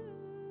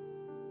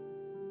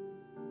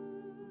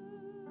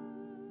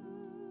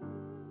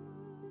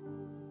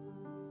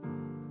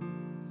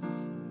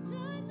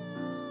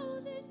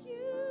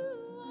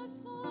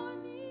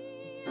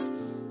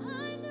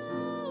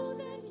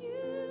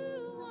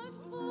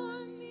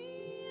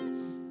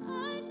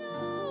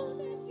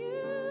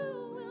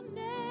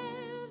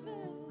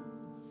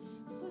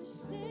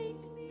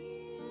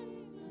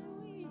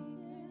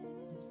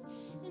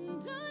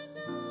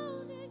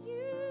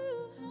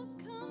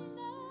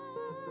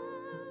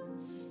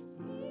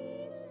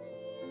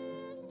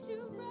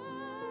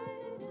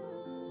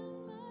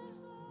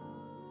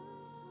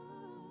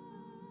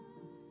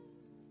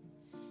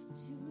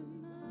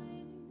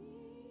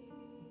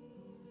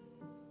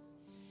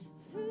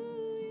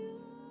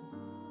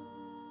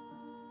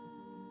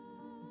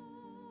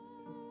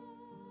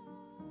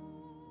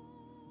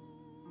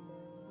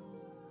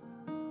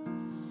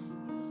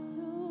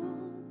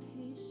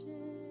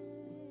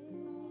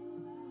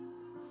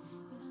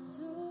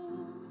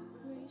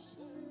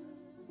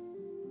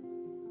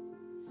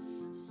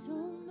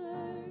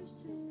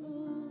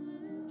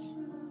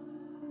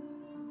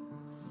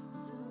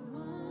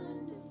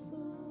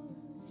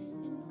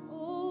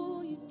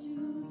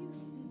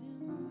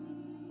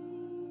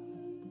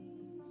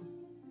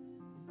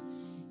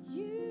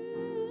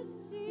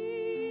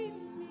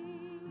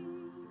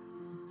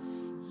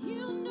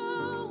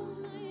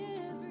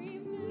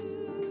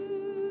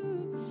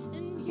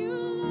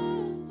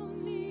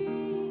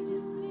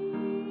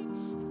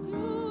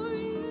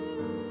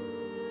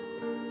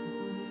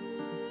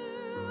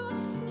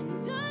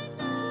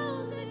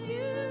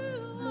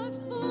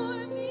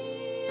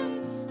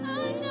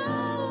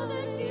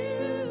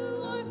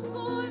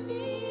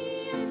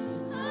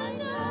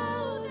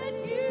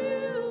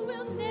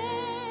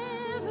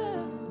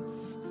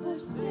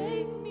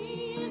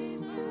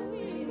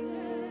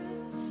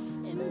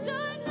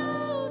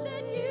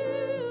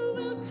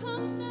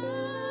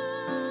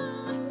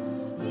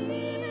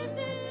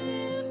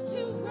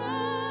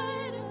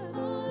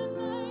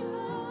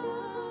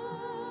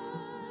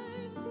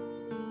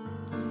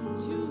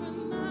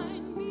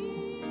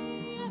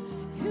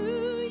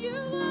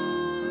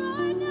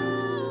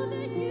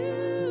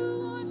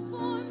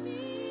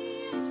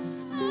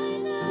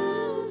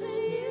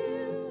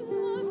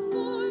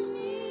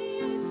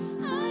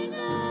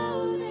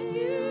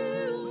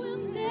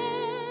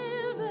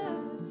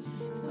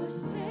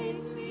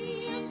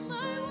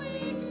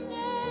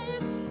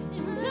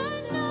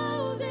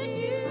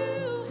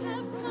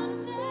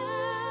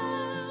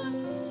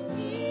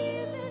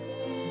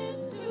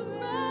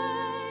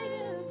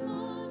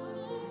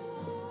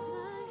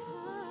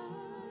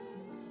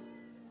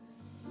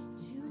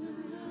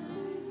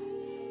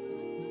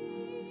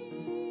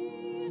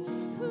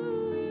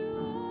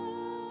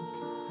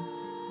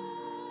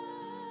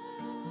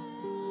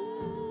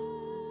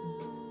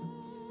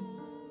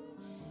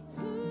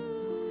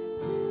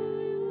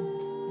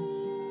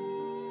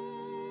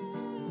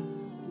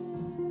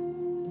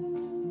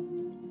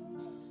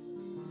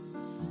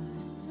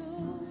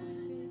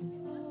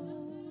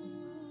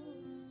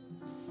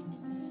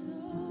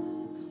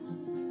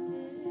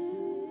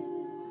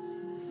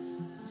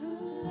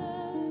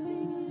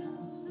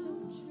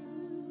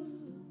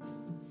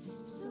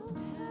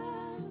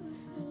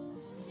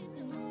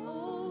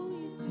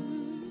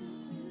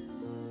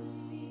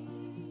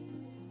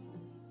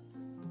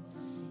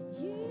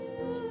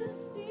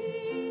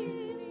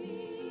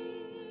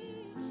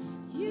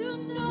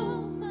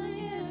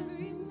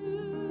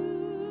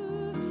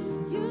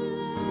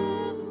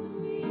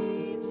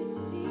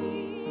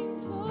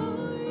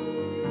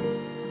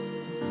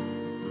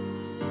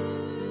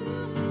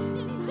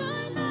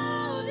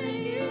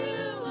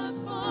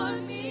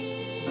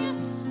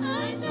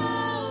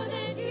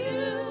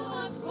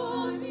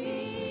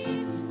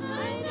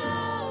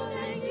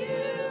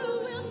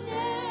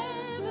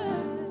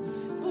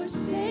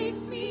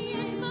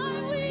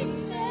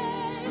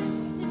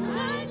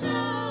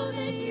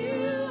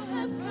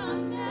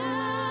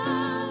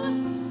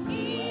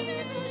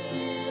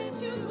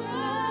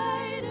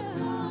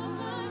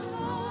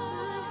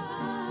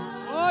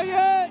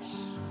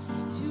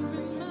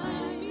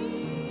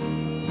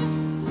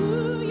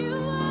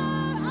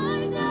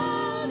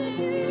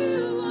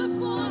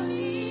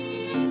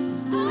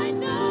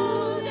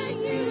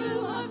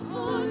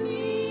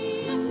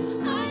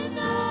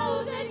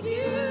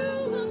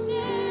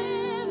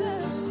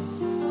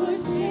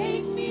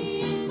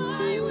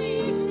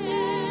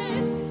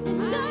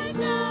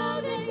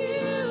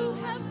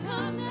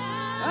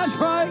 That's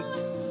right.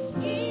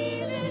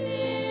 Even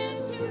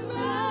into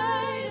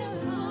right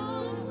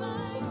upon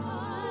my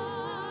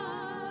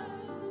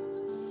heart,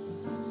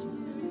 to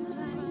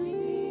remind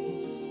me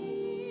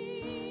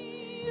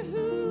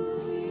who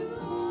you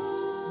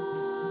are.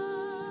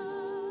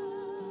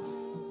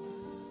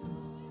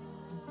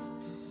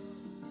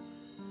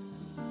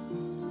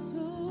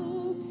 So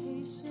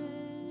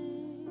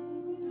patient,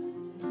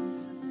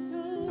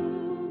 so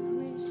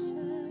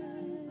gracious,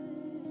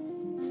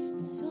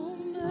 so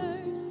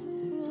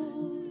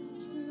merciful,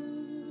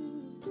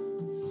 true,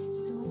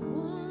 so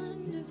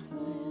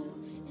wonderful.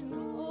 In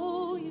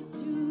all you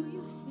do,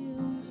 you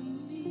fill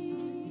me.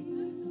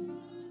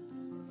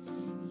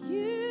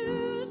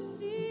 You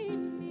see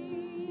me.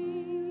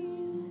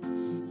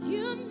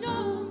 You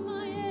know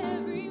my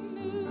every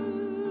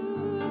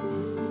move.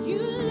 You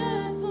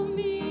love for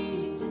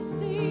me to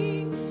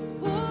sing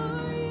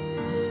for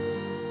you.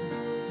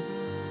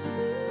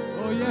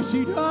 Oh, yes,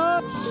 He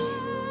does.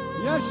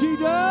 Yes, He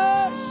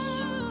does.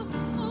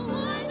 Oh,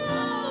 I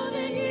know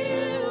that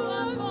you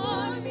are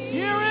for me.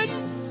 Hear it.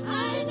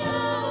 I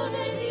know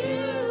that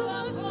you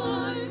are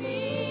for me.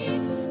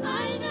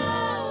 I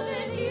know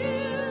that you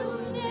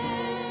will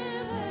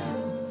never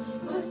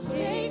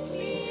forsake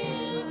me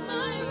in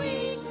my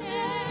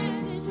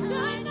weakness. And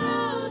I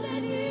know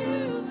that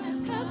you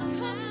have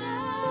come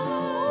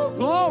out.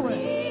 Glory.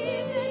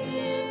 Even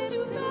into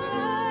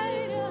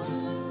right of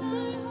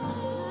my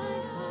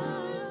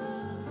heart,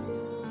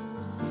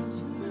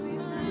 to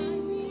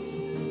remind me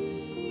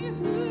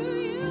who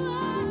you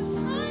are.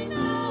 I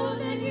know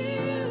that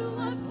you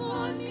are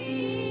for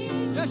me.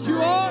 Yes, you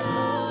I are.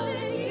 know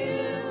that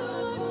you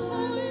are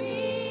for me.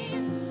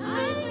 I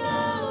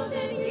know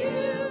that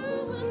you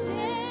will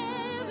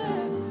never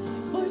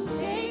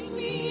forsake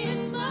me in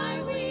my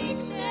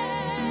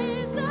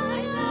weakness.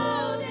 I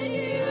know that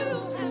you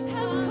have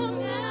come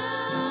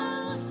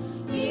out,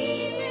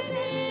 even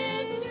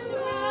into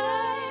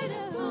right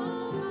upon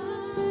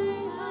my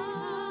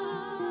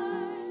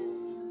heart,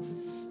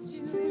 to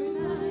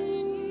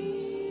remind me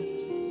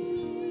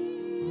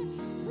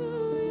who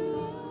you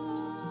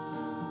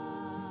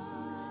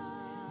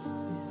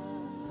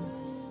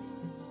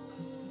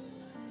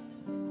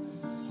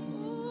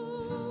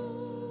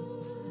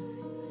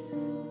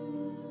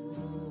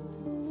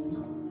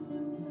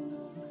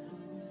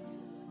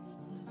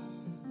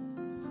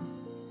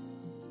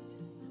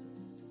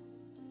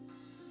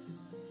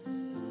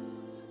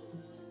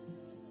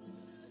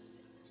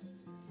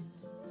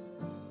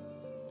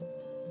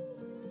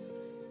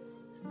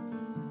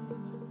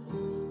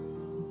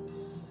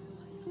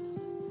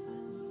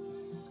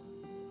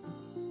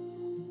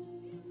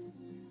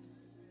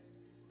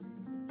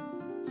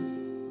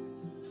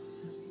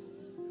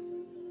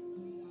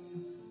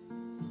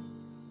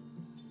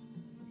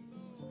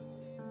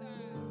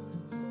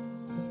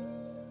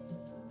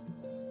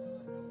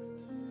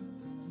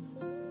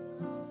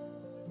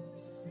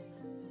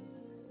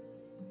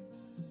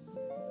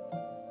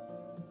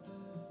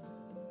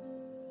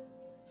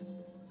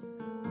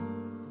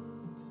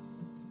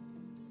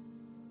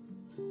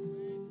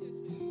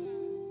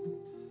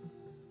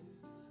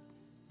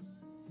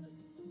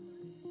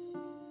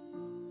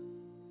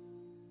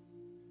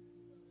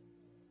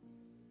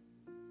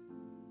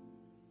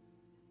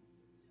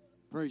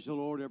Praise the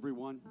Lord,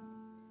 everyone.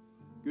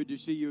 Good to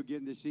see you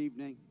again this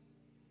evening.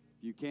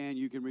 If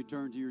you can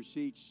return to your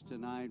seats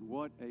tonight.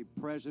 What a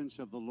presence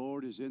of the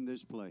Lord is in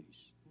this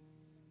place.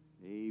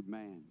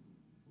 Amen.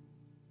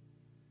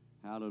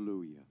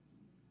 Hallelujah.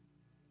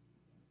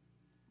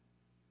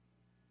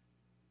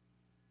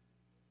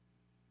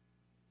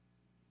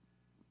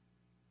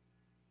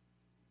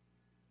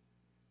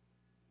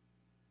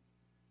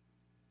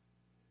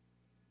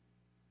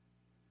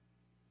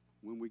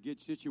 When we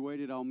get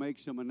situated, I'll make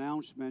some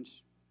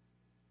announcements.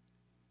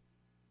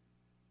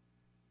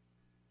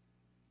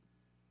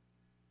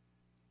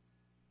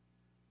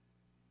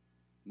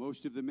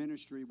 Most of the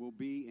ministry will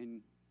be in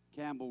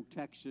Campbell,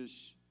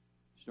 Texas,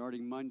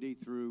 starting Monday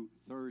through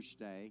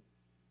Thursday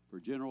for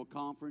General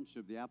Conference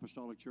of the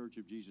Apostolic Church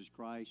of Jesus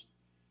Christ.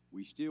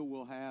 We still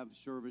will have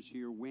service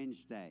here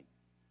Wednesday,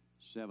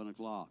 7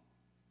 o'clock.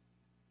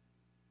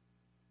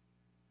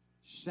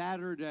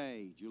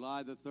 Saturday,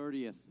 July the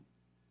 30th,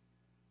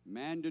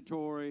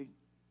 mandatory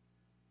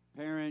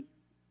parent,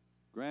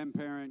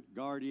 grandparent,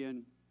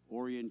 guardian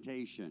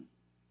orientation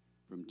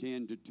from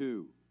 10 to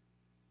 2.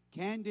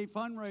 Candy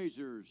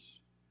fundraisers.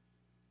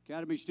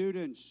 Academy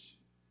students,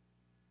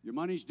 your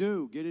money's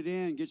due. Get it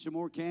in. Get some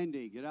more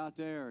candy. Get out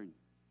there and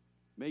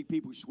make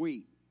people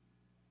sweet.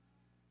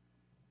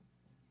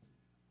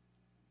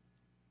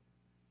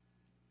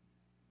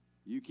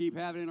 You keep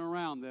having it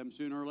around them,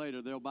 sooner or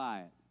later they'll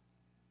buy it.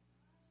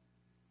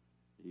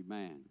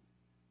 Amen.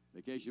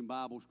 Vacation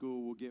Bible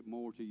School will get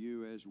more to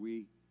you as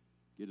we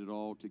get it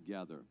all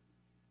together.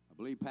 I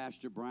believe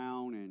Pastor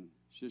Brown and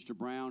Sister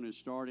Brown is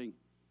starting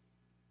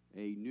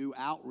a new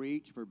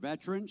outreach for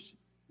veterans,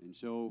 and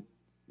so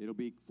it'll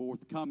be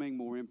forthcoming,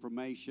 more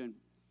information,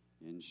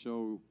 and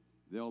so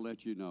they'll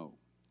let you know.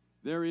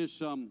 There is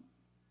some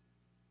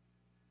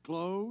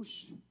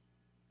clothes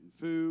and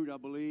food, I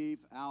believe,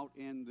 out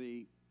in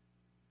the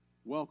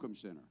Welcome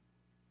Center.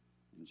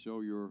 And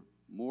so you're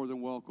more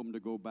than welcome to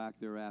go back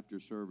there after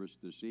service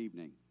this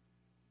evening.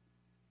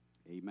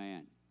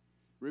 Amen.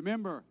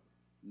 Remember,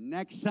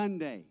 next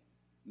Sunday,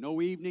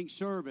 no evening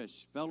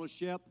service,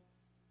 fellowship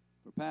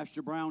for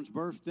Pastor Brown's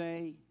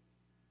birthday.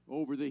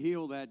 Over the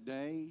hill that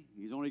day.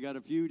 He's only got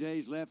a few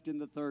days left in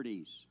the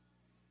 30s.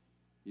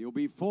 He'll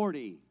be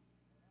 40.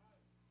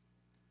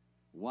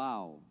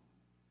 Wow.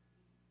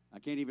 I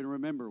can't even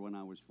remember when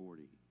I was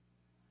 40.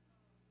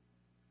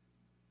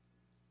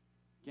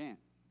 Can't.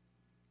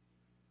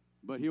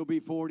 But he'll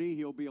be 40.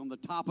 He'll be on the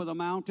top of the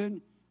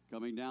mountain,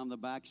 coming down the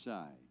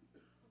backside.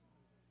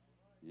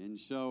 And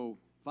so,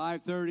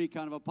 5:30,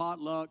 kind of a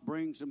potluck,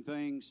 bring some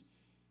things.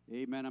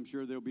 Amen. I'm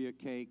sure there'll be a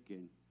cake,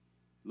 and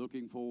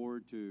looking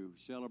forward to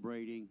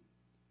celebrating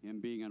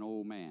him being an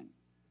old man.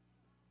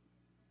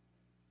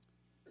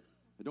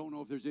 I don't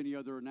know if there's any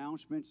other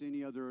announcements.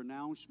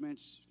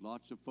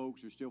 Lots of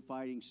folks are still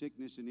fighting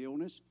sickness and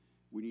illness.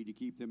 We need to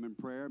keep them in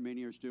prayer.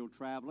 Many are still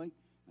traveling.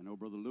 I know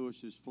Brother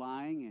Lewis is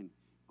flying and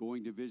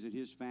going to visit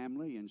his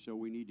family, and so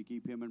we need to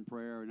keep him in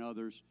prayer and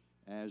others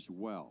as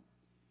well.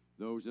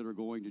 Those that are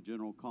going to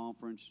General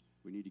Conference,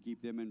 we need to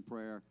keep them in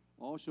prayer.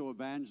 Also,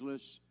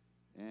 evangelists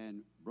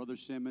and Brother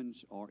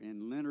Simmons are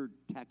in Leonard,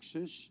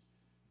 Texas,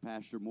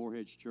 Pastor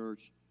Moorhead's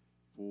church,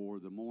 for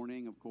the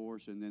morning, of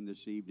course, and then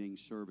this evening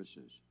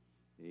services.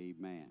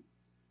 Amen.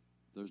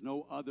 If there's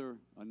no other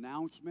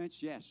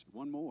announcements, yes,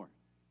 one more.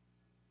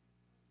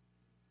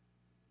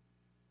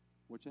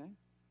 What's that?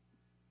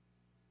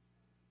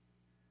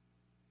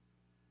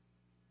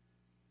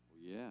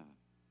 Oh, yeah,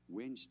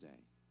 Wednesday.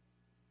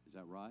 Is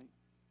that right?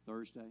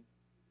 Thursday?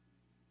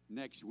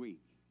 Next week.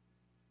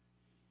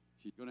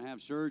 She's going to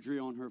have surgery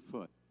on her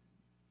foot.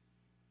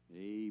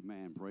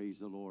 Amen. Praise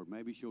the Lord.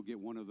 Maybe she'll get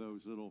one of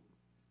those little,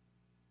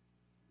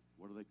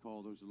 what do they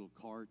call those little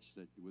carts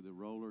that with a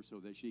roller so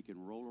that she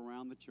can roll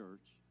around the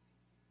church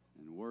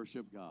and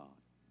worship God.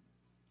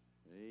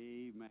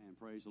 Amen.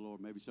 Praise the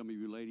Lord. Maybe some of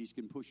you ladies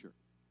can push her.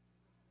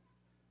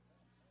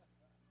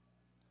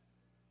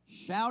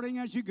 Shouting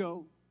as you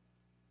go.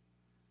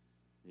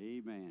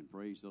 Amen.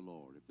 Praise the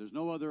Lord. If there's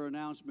no other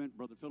announcement,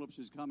 Brother Phillips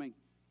is coming.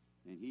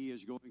 And he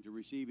is going to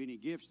receive any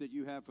gifts that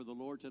you have for the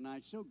Lord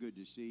tonight. So good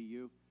to see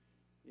you.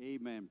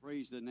 Amen.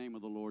 Praise the name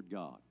of the Lord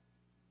God.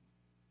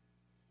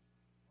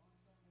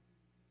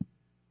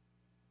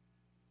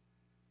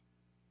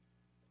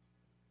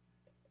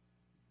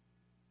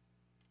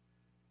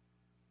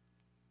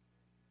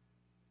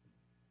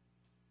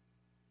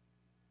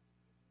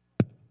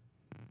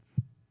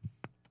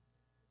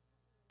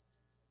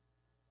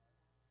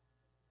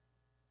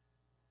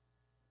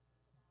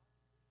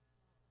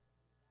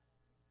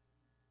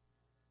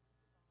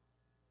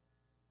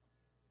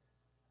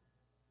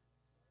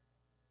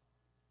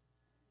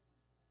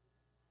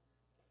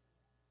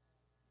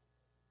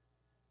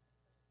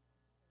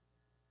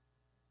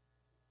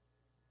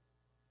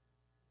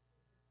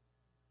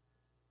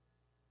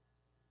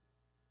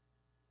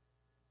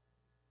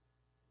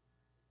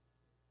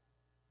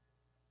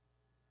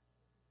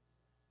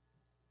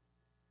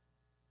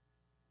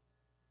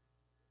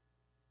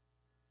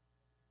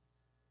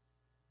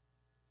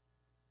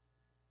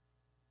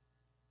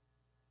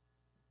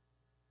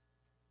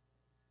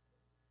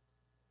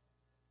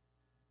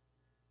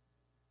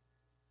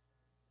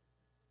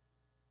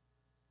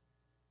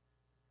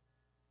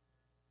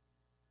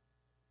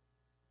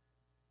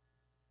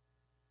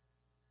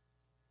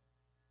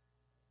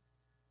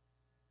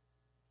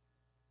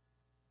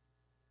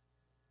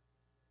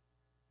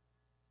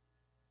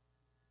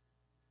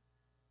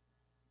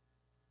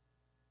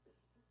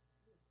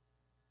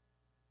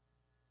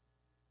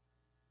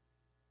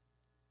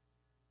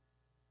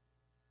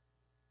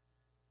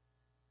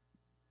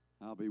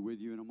 I'll be with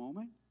you in a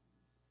moment.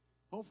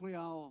 Hopefully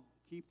I'll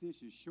keep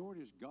this as short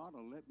as God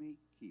will let me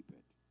keep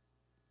it.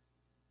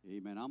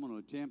 Amen. I'm going to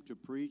attempt to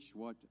preach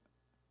what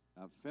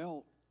I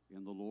felt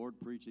in the Lord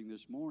preaching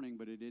this morning,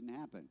 but it didn't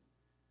happen.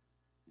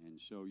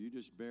 And so you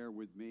just bear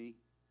with me.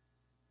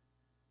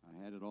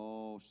 I had it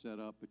all set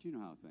up, but you know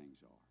how things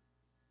are.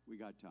 We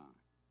got time.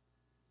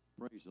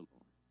 Praise the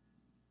Lord.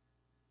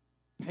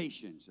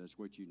 Patience, that's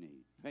what you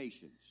need.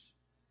 Patience.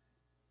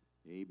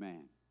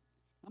 Amen.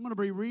 I'm going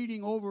to be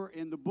reading over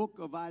in the book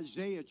of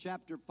Isaiah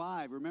chapter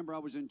 5. Remember, I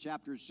was in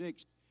chapter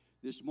 6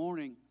 this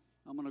morning.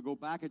 I'm going to go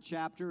back a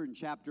chapter in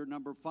chapter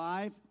number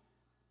 5.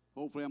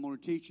 Hopefully, I'm going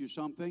to teach you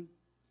something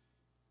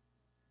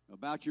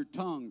about your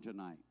tongue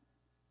tonight.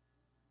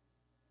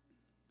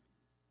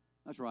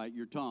 That's right,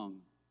 your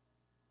tongue.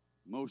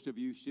 Most of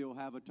you still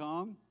have a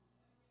tongue?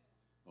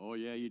 Oh,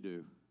 yeah, you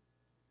do.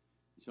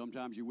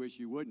 Sometimes you wish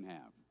you wouldn't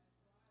have.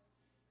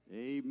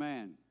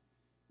 Amen.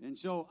 And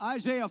so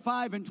Isaiah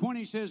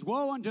 5:20 says,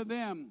 "Woe unto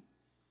them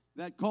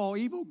that call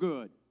evil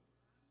good,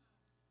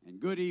 and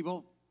good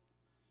evil,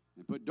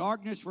 and put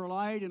darkness for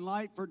light and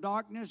light for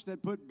darkness,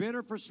 that put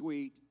bitter for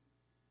sweet,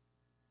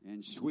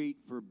 and sweet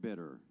for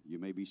bitter." You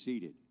may be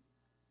seated.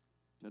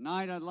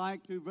 Tonight I'd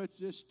like to, for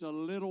just a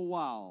little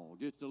while,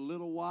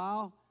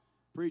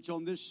 preach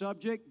on this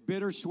subject,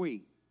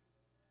 bittersweet.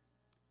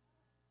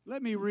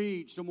 Let me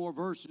read some more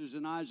verses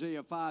in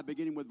Isaiah 5,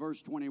 beginning with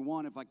verse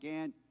 21, if I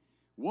can.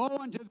 Woe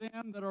unto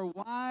them that are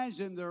wise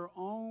in their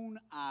own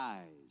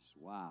eyes.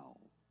 Wow.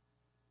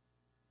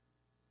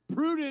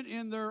 Prudent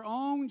in their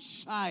own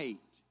sight.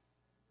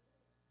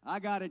 I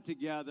got it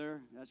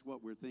together. That's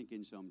what we're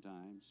thinking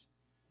sometimes.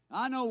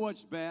 I know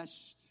what's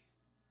best.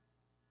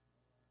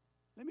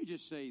 Let me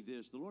just say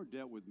this. The Lord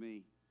dealt with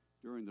me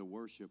during the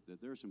worship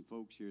that there are some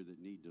folks here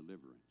that need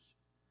deliverance.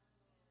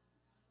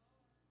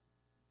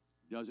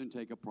 Doesn't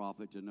take a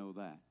prophet to know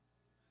that.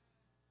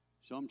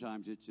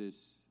 Sometimes it's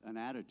an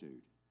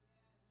attitude.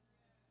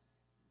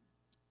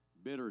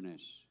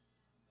 Bitterness.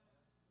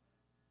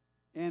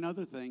 And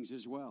other things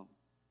as well.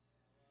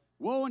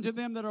 Woe unto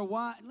them that are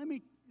wise. Let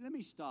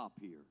me stop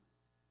here.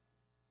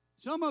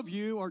 Some of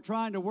you are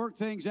trying to work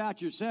things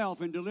out yourself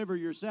and deliver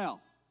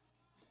yourself.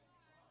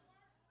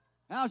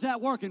 How's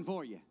that working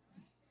for you?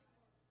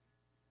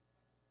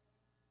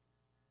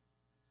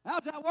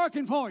 How's that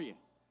working for you?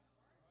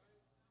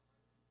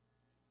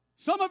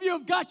 Some of you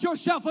have got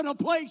yourself in a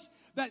place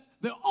that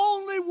the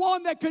only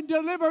one that can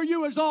deliver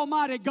you is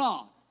Almighty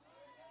God.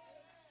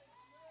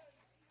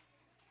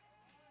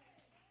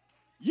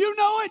 You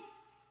know it,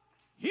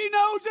 He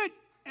knows it,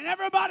 and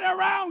everybody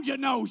around you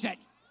knows it.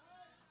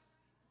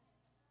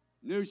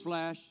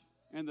 Newsflash,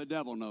 and the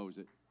devil knows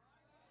it.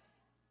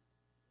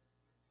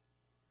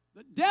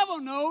 The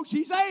devil knows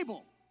he's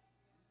able.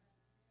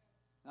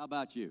 How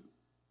about you?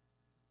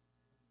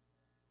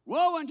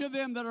 Woe unto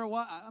them that are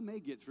wise. I may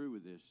get through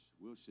with this.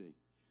 We'll see.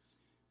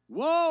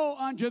 Woe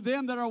unto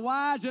them that are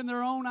wise in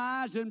their own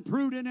eyes and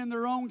prudent in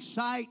their own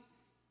sight.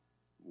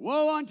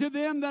 Woe unto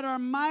them that are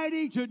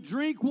mighty to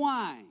drink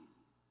wine.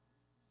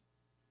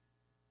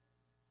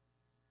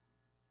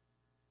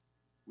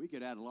 We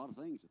could add a lot of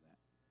things to that.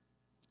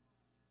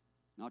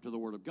 Not to the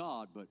Word of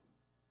God, but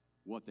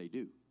what they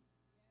do.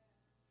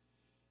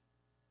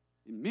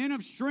 And men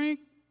of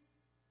strength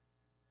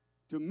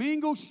to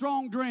mingle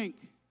strong drink,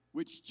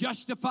 which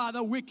justify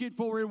the wicked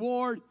for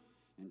reward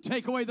and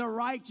take away the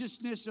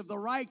righteousness of the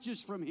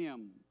righteous from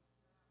him.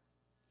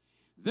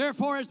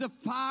 Therefore, as the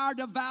fire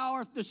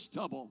devoureth the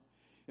stubble,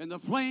 and the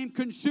flame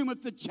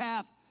consumeth the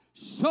chaff,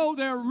 so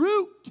their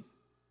root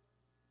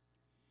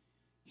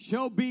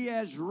shall be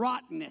as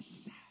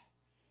rottenness,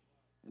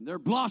 and their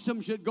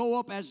blossom should go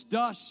up as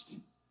dust,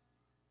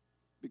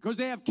 because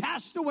they have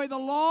cast away the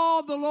law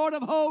of the Lord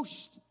of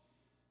hosts,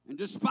 and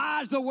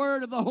despised the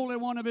word of the Holy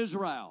One of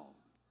Israel.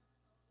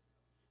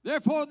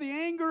 Therefore the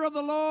anger of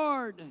the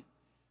Lord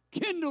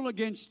kindled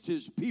against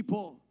his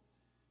people.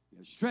 He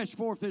has stretched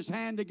forth his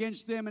hand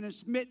against them, and has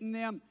smitten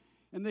them,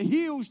 and the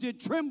hills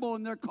did tremble,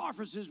 and their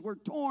carcasses were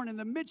torn in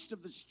the midst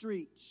of the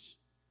streets.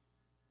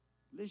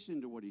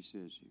 Listen to what he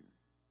says here.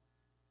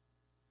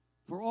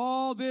 For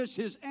all this,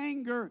 his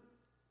anger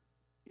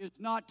is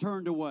not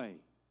turned away.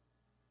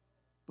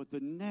 But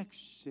the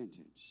next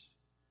sentence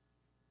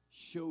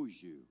shows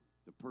you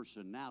the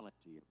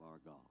personality of our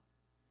God.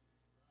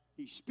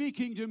 He's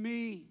speaking to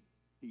me.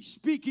 He's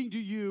speaking to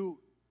you.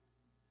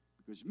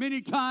 Because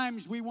many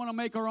times we want to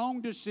make our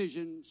own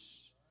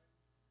decisions.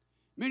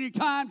 Many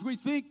times we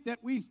think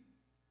that we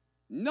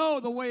know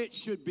the way it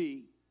should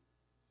be.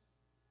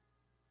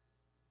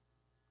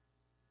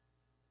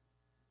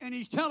 And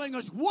he's telling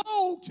us,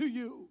 woe to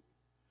you.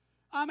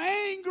 I'm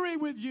angry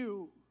with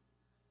you.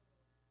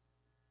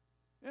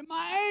 And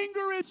my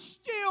anger is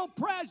still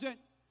present.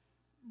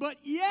 But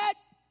yet,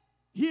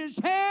 his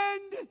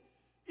hand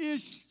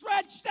is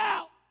stretched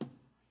out.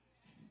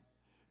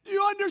 Do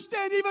you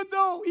understand? Even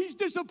though he's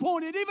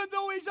disappointed, even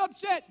though he's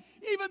upset,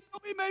 even though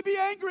he may be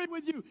angry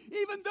with you,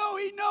 even though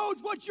he knows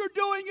what you're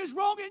doing is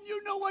wrong and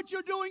you know what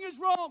you're doing is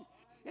wrong,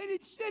 and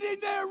he's sitting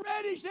there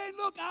ready saying,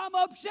 look, I'm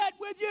upset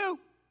with you.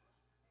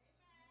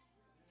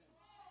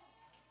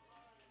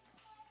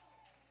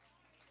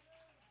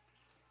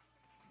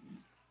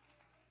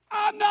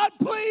 I'm not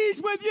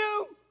pleased with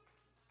you.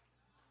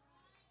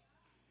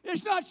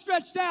 It's not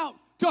stretched out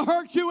to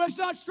hurt you. It's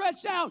not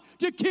stretched out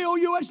to kill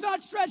you. It's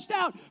not stretched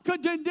out to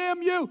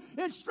condemn you.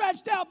 It's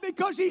stretched out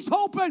because he's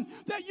hoping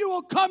that you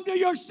will come to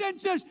your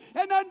senses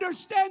and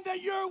understand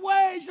that your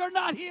ways are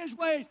not his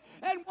ways.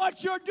 And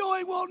what you're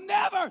doing will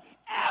never,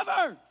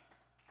 ever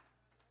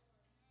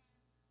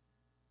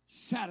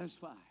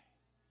satisfy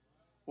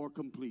or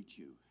complete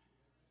you.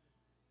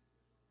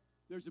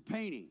 There's a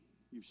painting.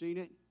 You've seen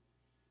it?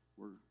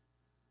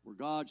 Where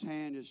God's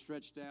hand is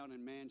stretched down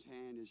and man's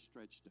hand is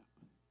stretched up.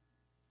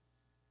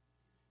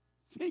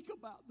 Think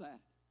about that.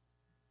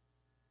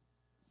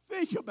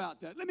 Think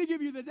about that. Let me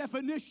give you the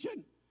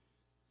definition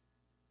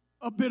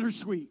of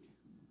bittersweet.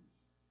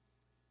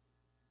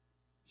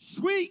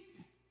 Sweet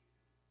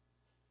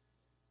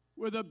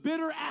with a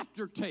bitter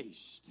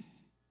aftertaste.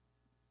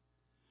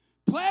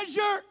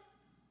 Pleasure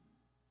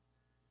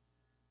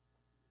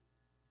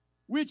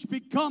which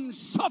becomes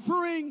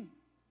suffering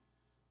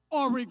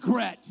or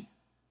regret.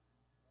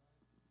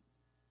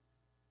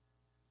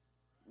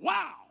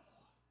 Wow.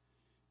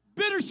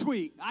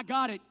 Bittersweet. I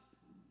got it.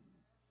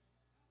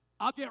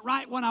 I'll get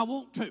right when I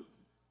want to.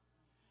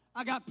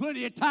 I got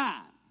plenty of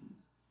time.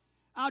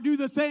 I'll do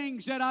the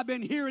things that I've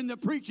been hearing the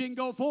preaching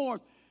go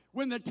forth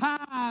when the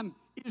time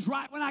is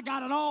right, when I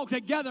got it all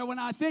together, when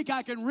I think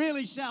I can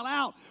really sell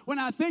out, when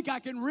I think I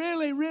can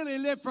really, really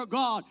live for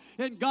God.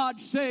 And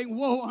God's saying,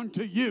 woe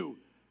unto you.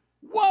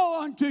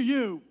 Woe unto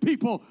you,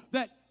 people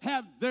that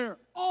have their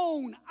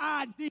own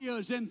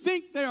ideas and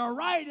think they are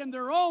right in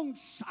their own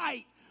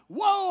sight.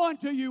 Woe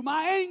unto you.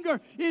 My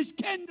anger is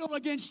kindled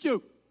against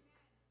you.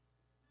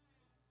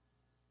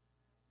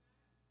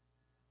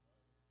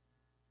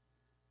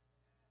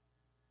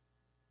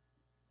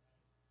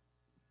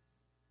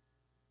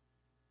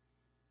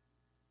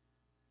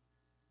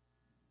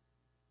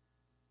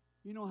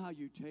 You know how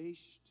you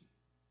taste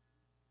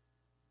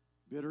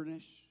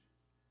bitterness?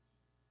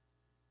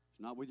 It's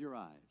not with your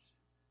eyes.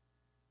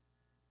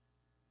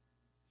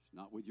 It's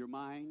not with your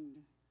mind.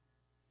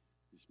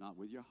 It's not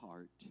with your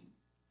heart.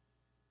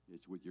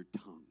 It's with your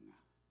tongue.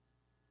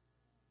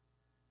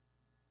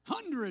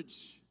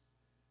 Hundreds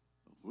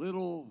of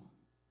little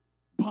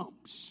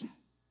bumps.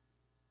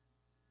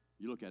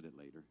 You look at it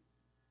later.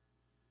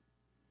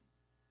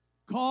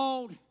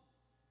 Called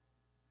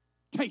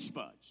taste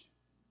buds.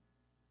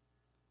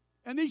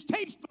 And these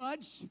taste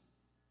buds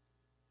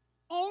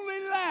only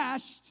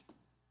last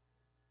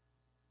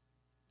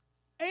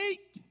 8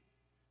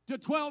 to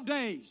 12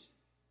 days.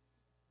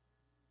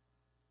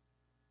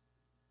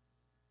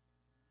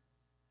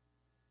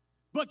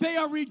 But they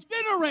are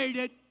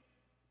regenerated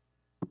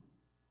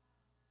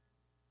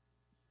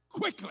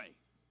quickly.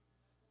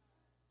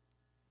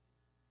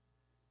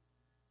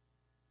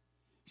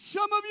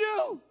 Some of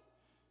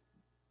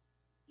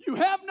you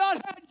have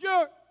not had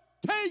your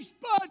taste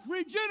buds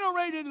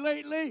regenerated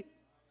lately.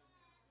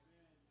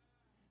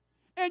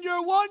 And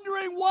you're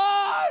wondering,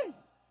 why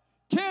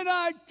can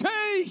I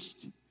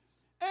taste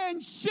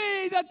and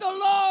see that the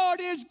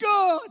Lord is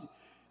good?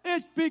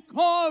 It's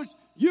because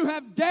you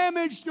have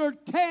damaged your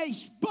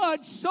taste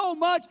buds so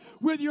much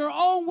with your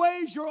own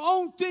ways, your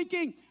own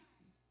thinking,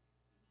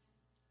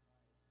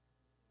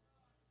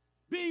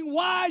 being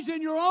wise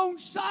in your own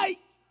sight,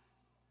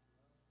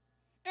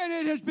 and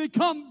it has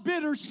become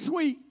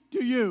bittersweet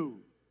to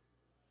you.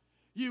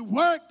 You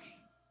work,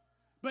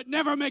 but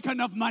never make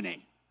enough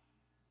money.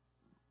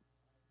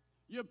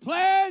 You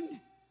plan,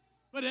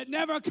 but it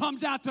never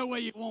comes out the way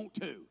you want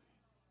to.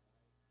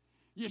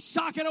 You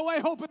sock it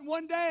away hoping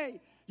one day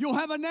you'll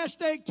have a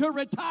nest egg to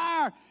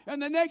retire, and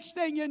the next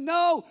thing you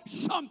know,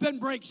 something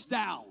breaks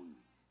down.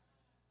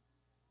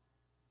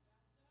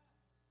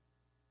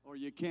 Or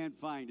you can't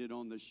find it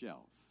on the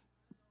shelf.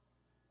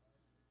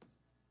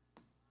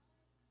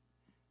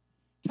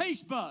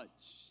 Taste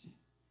buds.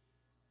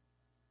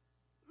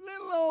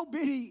 Little old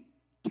bitty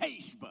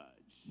taste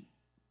buds.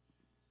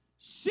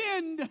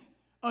 Send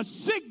a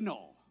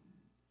signal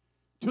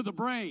to the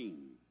brain.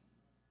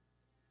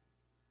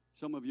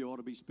 Some of you ought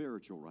to be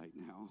spiritual right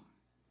now.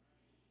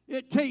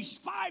 It tastes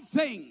 5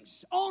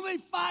 things, only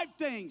 5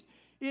 things.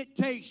 It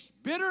tastes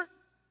bitter,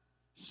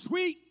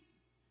 sweet,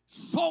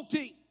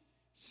 salty,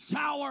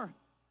 sour,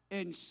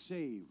 and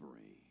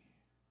savory.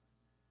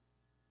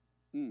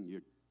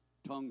 Your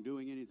tongue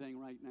doing anything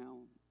right now?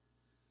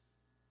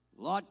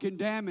 A lot can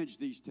damage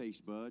these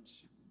taste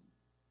buds.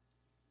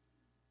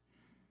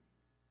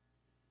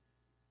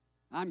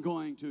 I'm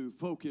going to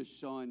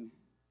focus on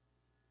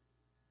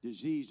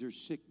disease or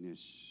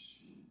sickness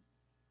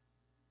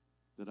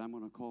that I'm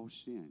going to call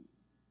sin.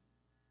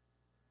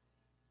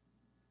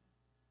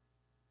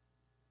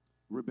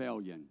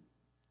 Rebellion,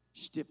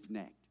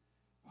 stiff-necked,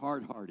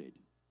 hard-hearted.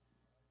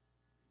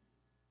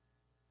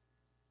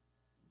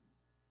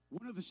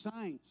 One of the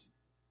signs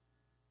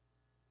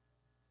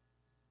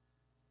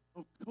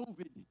of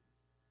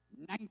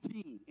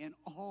COVID-19 and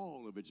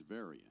all of its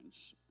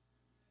variants,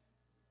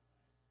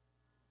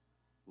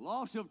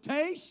 loss of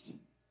taste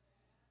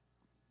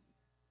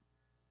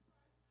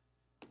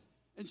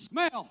and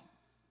smell.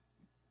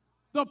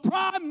 The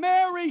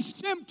primary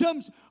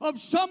symptoms of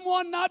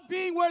someone not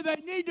being where they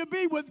need to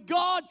be with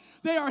God,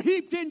 they are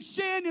heaped in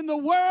sin in the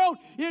world,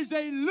 is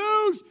they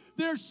lose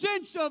their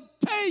sense of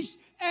taste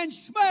and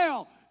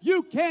smell.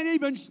 You can't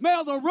even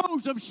smell the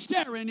rose of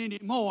Sharon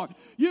anymore.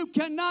 You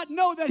cannot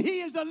know that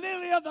he is the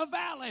lily of the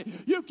valley.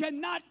 You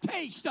cannot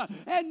taste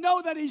and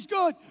know that he's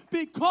good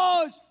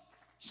because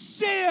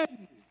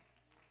sin.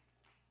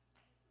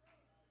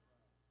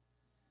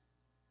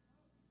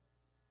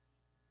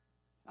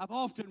 I've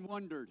often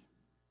wondered,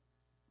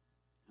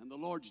 and the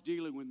Lord's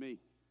dealing with me,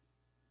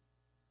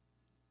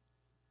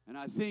 and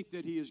I think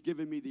that he has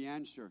given me the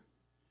answer.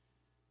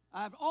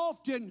 I've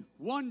often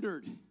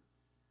wondered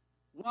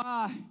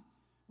why,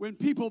 when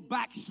people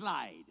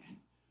backslide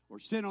or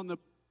sit on the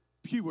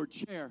pew or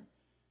chair,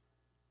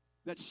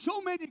 that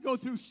so many go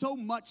through so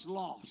much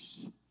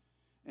loss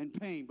and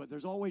pain, but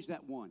there's always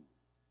that one.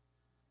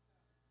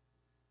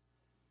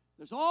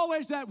 There's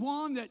always that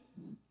one that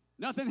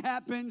nothing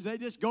happens. They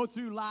just go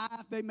through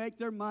life. They make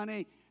their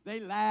money.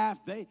 They laugh.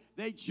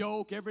 They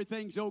joke.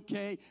 Everything's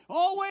okay.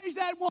 Always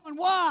that one.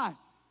 Why?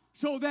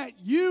 so that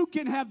you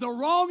can have the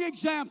wrong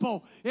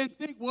example and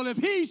think, well, if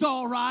he's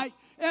all right,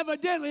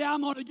 evidently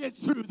I'm going to get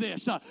through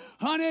this.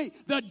 Honey,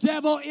 the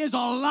devil is a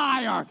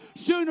liar.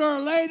 Sooner or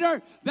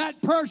later,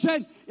 that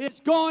person is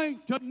going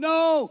to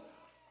know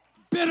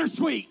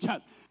bittersweet.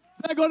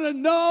 They're going to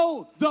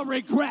know the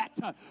regret.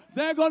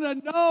 They're going to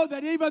know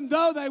that even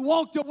though they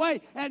walked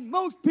away, and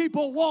most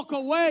people walk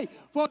away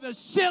for the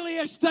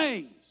silliest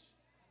things.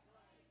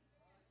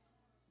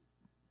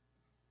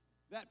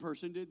 That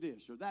person did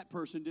this, or that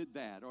person did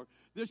that, or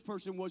this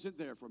person wasn't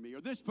there for me,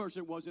 or this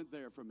person wasn't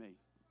there for me.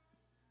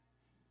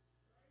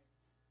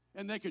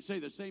 And they could say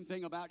the same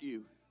thing about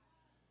you.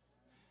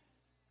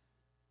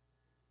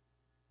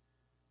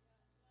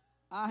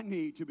 I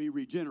need to be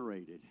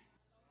regenerated.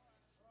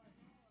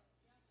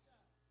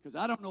 Because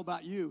I don't know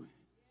about you,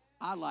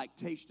 I like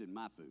tasting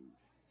my food.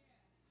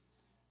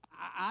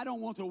 I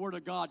don't want the Word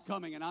of God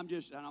coming, and I'm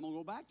going to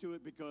go back to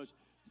it because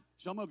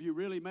some of you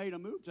really made a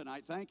move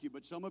tonight, thank you,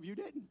 but some of you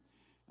didn't.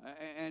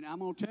 And I'm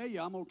going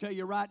to tell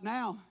you right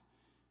now,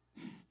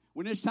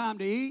 when it's time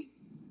to eat,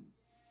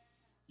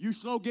 you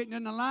slow getting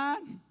in the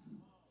line.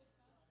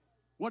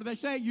 What do they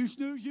say? You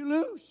snooze, you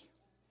lose.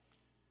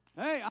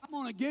 Hey, I'm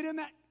going to get in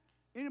that.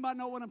 Anybody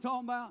know what I'm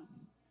talking about?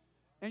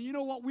 And you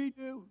know what we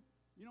do?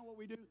 You know what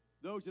we do?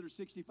 Those that are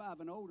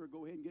 65 and older,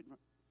 go ahead and get in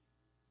front.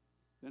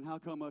 Then how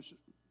come us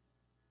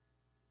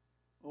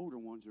older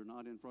ones are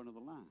not in front of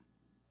the line?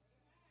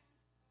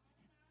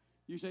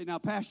 You say, now,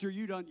 Pastor,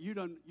 you done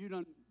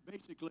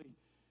basically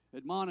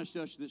admonished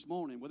us this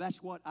morning. Well,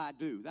 that's what I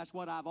do. That's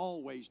what I've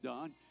always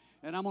done.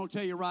 And I'm going to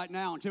tell you right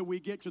now, until we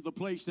get to the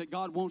place that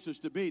God wants us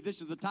to be,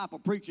 this is the type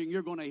of preaching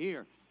you're going to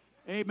hear.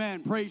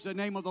 Amen. Praise the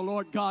name of the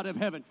Lord God of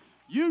heaven.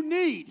 You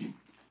need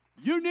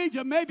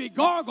to maybe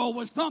gargle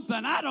with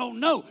something, I don't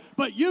know,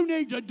 but you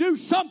need to do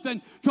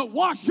something to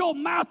wash your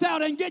mouth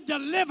out and get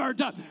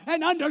delivered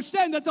and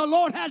understand that the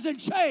Lord hasn't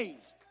changed.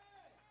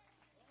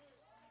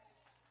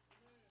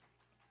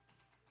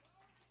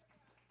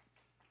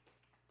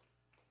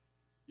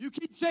 You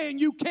keep saying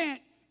you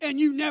can't and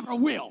you never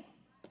will.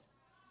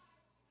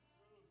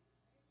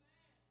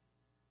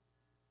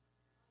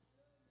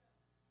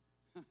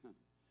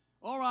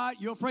 All right,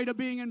 you're afraid of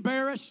being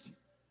embarrassed?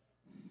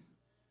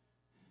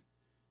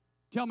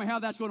 Tell me how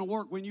that's going to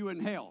work when you're in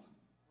hell.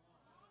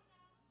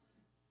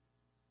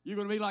 You're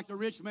going to be like the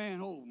rich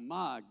man. Oh,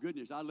 my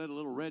goodness, I let a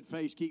little red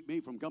face keep me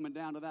from coming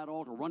down to that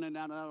altar, running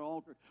down to that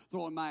altar,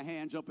 throwing my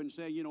hands up and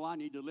saying, you know, I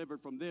need delivered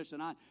from this.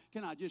 And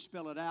can I just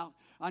spell it out?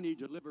 I need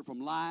delivered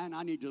from lying.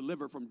 I need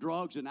delivered from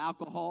drugs and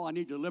alcohol. I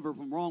need delivered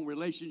from wrong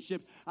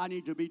relationships. I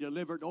need to be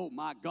delivered, oh,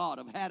 my God,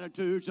 of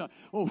attitudes.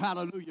 Oh,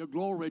 hallelujah,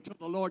 glory to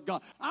the Lord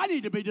God. I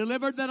need to be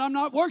delivered that I'm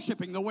not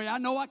worshiping the way I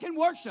know I can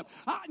worship.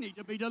 I need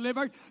to be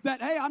delivered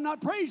that, hey, I'm not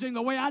praising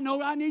the way I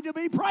know I need to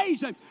be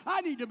praising.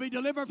 I need to be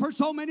delivered for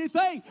so many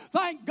things.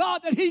 Thank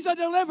God that he's a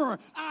deliverer.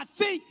 I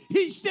think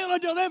he's still a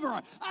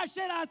deliverer. I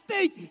said, I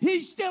think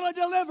he's still a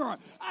deliverer.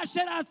 I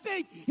said, I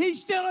think he's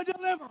still a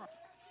deliverer.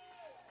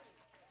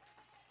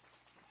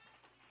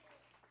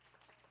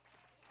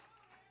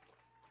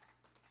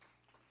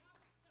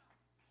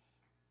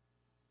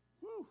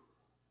 Whew.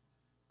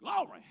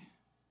 Glory.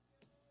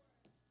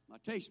 My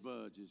taste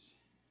buds is...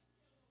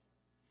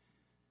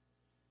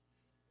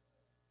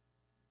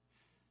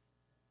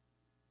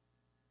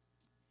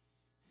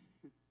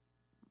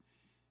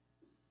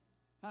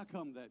 How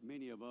come that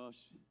many of us,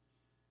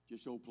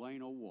 just so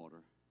plain old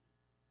water,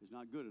 is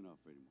not good enough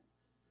anymore?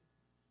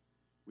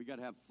 We got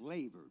to have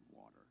flavored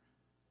water.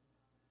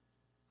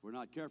 If we're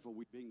not careful,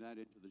 we bring that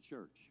into the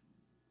church.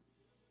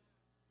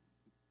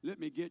 Let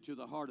me get to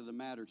the heart of the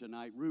matter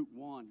tonight. Ruth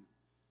 1,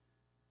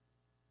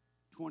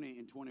 20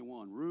 and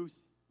 21. Ruth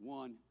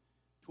 1,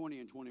 20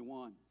 and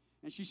 21.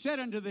 And she said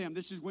unto them,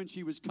 this is when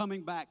she was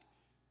coming back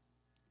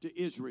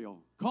to Israel,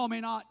 call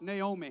me not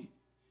Naomi,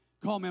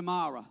 call me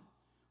Mara.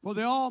 For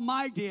the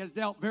Almighty has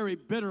dealt very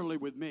bitterly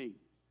with me.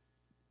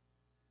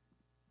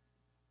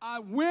 I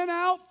went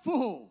out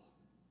full,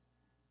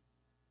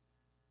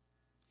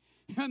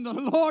 and the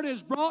Lord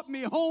has brought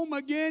me home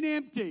again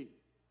empty.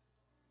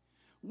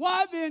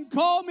 Why then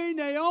call me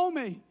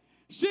Naomi,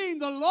 seeing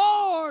the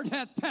Lord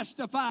hath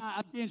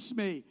testified against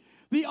me?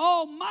 The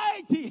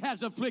Almighty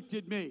has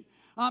afflicted me.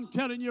 I'm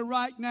telling you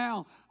right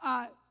now,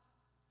 I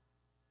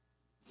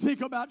think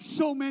about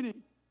so many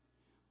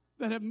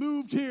that have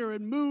moved here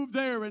and moved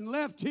there and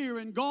left here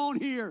and gone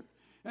here.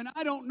 And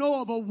I don't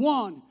know of a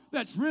one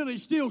that's really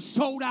still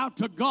sold out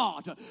to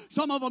God.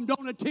 Some of them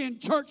don't attend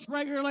church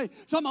regularly.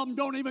 Some of them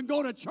don't even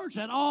go to church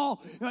at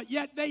all.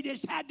 Yet they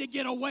just had to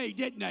get away,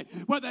 didn't they?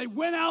 Where they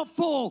went out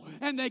full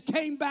and they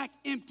came back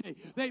empty.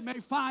 They may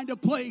find a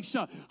place,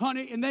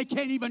 honey, and they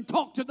can't even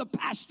talk to the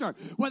pastor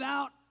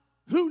without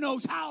who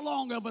knows how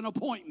long of an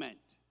appointment.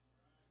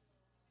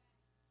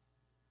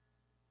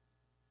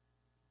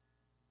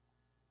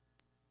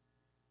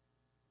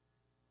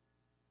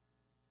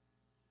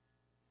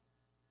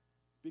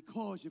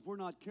 Because if we're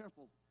not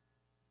careful,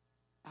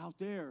 out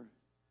there,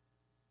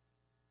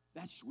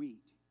 that's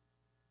sweet.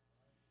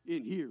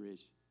 In here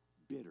is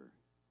bitter.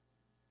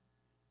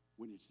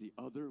 when it's the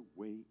other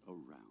way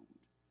around.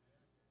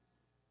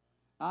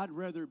 I'd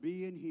rather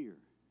be in here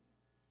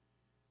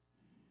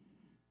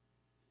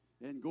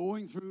than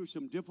going through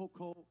some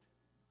difficult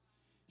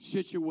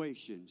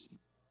situations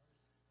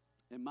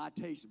and my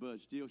taste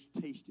buds still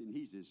tasting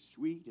he's as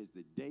sweet as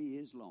the day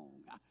is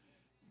long.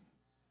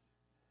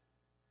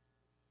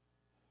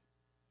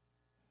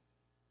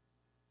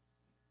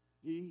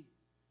 He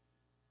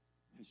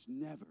has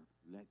never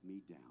let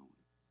me down.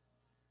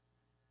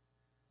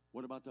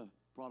 What about the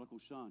prodigal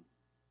son?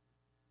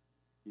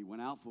 He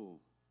went out full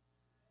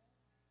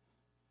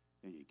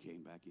and he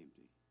came back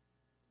empty.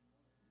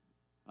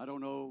 I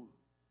don't know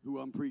who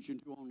I'm preaching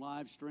to on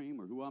live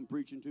stream or who I'm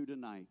preaching to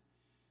tonight,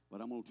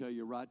 but I'm going to tell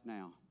you right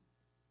now,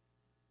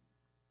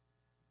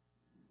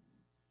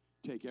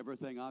 take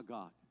everything I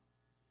got,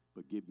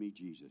 but give me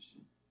Jesus.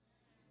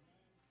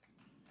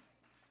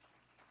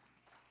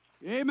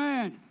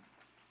 Amen.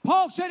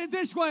 Paul said it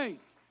this way,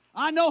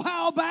 I know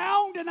how to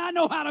abound and I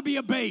know how to be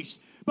abased.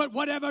 But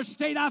whatever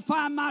state I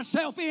find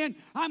myself in,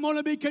 I'm going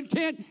to be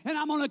content and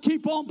I'm going to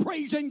keep on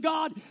praising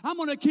God. I'm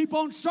going to keep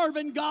on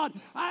serving God.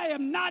 I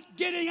am not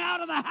getting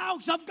out of the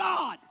house of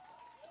God.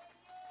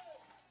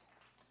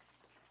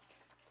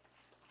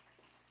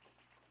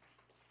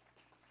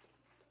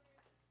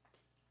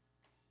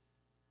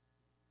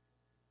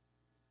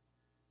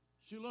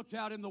 She looked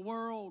out in the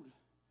world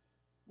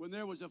when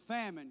there was a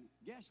famine.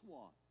 Guess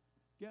what?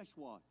 Guess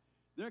what?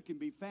 There can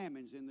be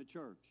famines in the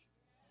church.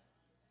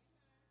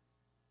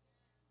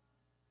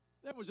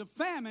 There was a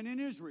famine in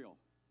Israel.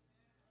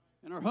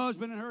 And her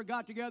husband and her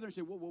got together and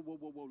said, whoa, whoa, whoa,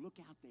 whoa, whoa, look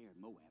out there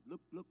in Moab.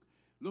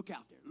 Look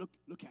out there.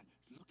 Look how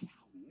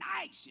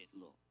nice it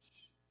looks.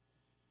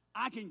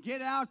 I can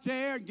get out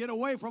there and get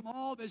away from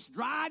all this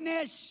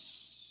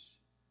dryness.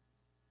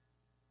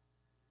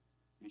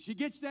 And she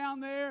gets down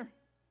there,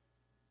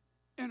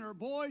 and her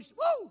boys,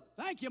 woo,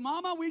 thank you,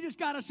 Mama, we just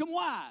got us some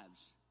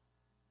wives.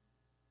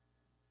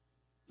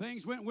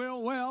 Things went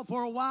well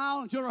for a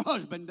while until her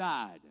husband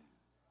died.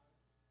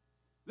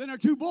 Then her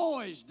two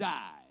boys died.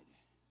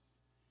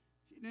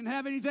 She didn't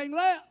have anything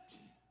left.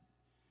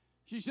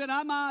 She said,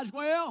 I might as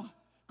well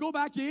go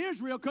back to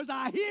Israel because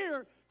I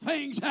hear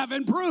things have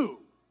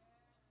improved.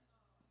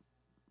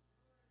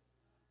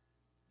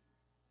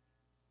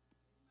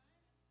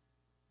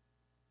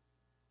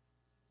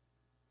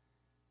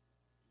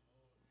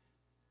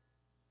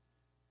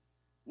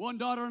 One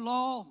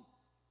daughter-in-law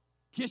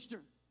kissed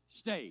her,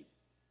 stayed.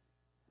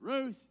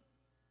 Ruth,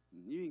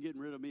 you ain't getting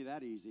rid of me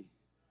that easy.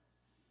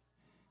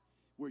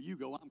 Where you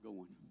go, I'm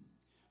going.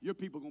 Your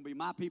people are going to be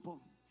my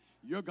people.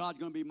 Your God's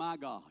going to be my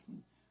God.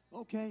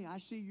 Okay, I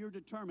see you're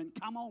determined.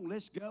 Come on,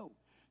 let's go.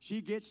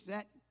 She gets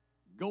that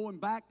going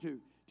back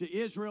to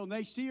Israel, and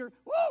they see her.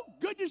 Woo,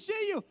 good to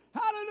see you.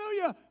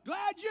 Hallelujah.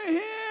 Glad you're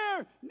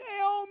here.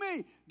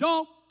 Naomi,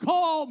 don't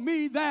call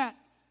me that.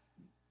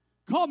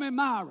 Call me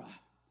Myra.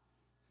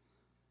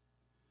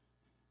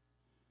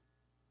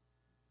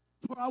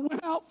 For I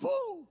went out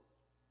full.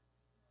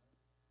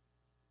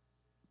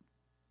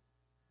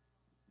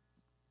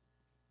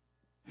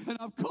 And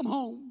I've come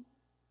home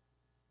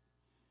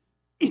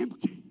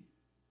empty.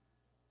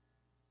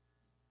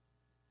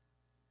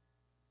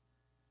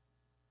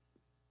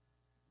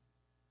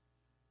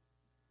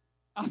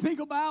 I think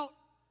about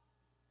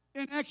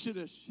in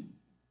Exodus.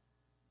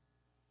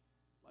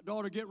 My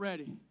daughter, get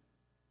ready.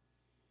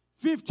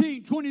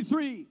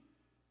 15:23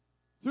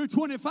 through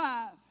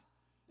 25.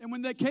 And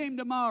when they came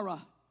to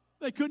Marah,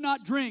 they could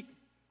not drink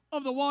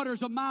of the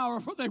waters of Marah,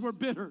 for they were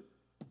bitter.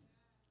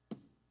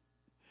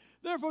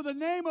 Therefore, the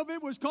name of it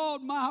was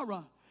called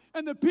Marah.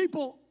 And the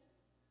people,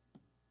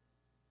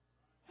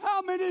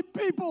 how many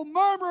people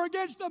murmur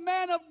against the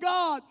man of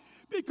God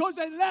because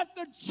they left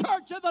the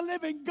church of the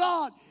living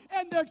God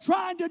and they're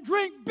trying to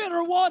drink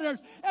bitter waters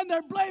and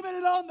they're blaming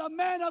it on the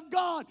man of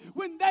God.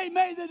 When they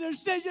made the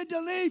decision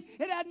to leave,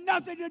 it had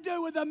nothing to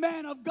do with the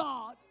man of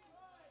God.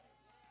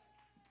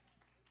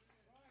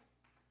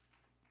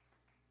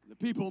 The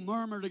people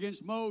murmured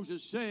against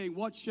Moses, saying,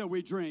 what shall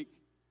we drink?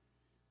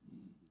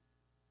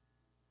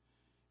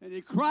 And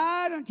he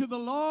cried unto the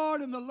Lord,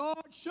 and the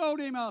Lord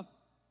showed him a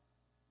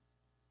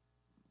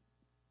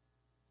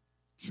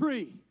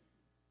tree.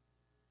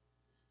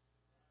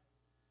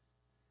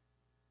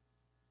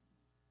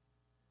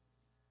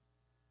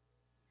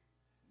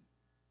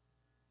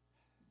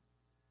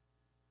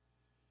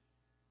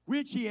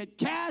 Which he had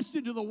cast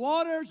into the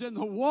waters, and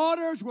the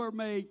waters were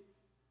made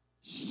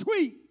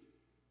sweet.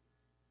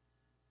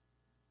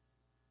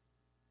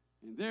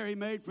 And there he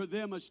made for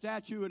them a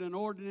statute and an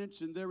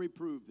ordinance, and there he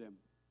proved them.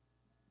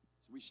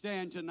 As we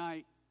stand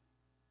tonight,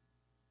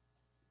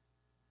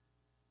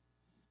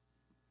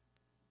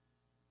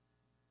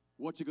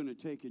 what's it going to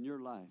take in your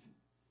life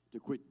to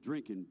quit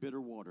drinking bitter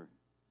water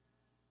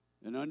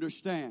and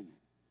understand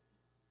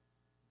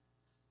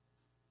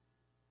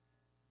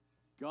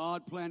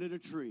God planted a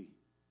tree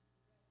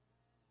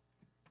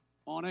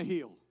on a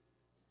hill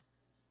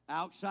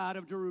outside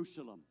of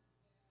Jerusalem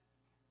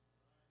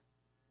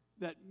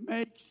that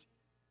makes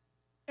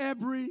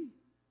every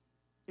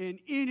and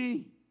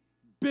any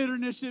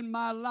bitterness in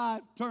my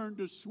life turned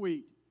to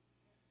sweet.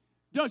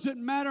 Doesn't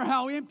matter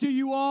how empty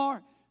you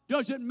are.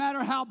 Doesn't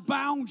matter how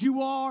bound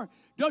you are.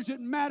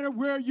 Doesn't matter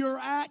where you're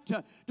at.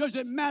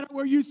 Doesn't matter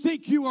where you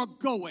think you are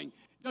going.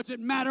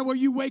 Doesn't matter where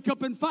you wake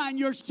up and find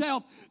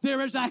yourself.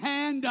 There is a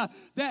hand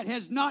that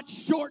has not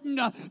shortened,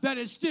 that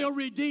is still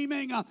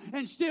redeeming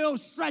and still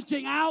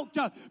stretching out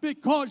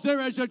because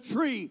there is a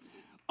tree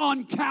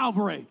on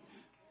Calvary,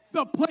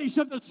 the place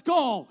of the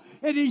skull.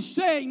 And he's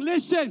saying,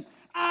 listen,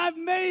 I've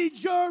made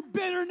your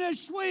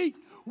bitterness sweet.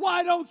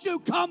 Why don't you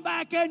come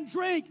back and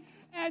drink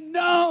and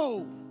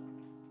know?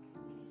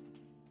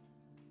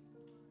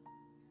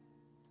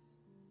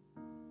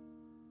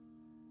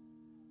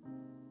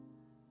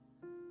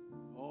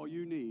 All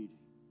you need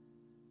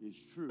is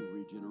true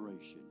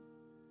regeneration.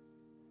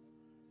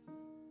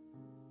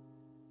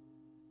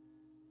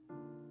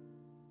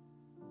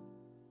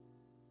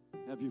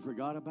 Have you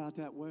forgot about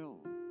that well?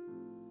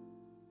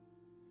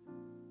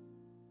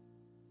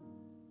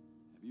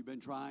 Have you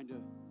been trying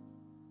to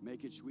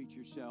make it sweet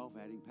yourself,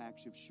 adding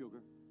packs of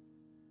sugar,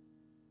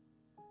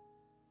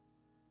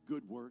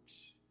 good works?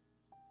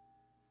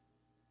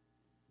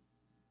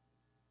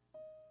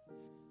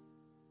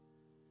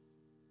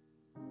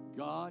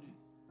 God,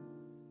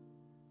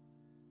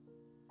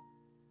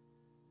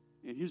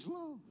 in His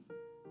love,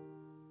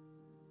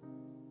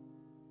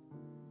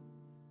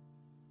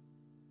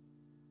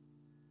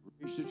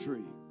 raised a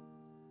tree.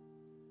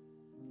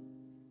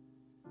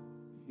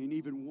 And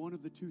even one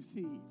of the two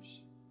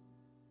thieves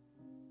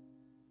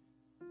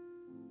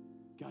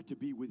got to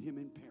be with Him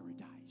in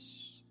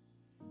paradise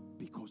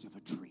because of a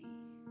tree.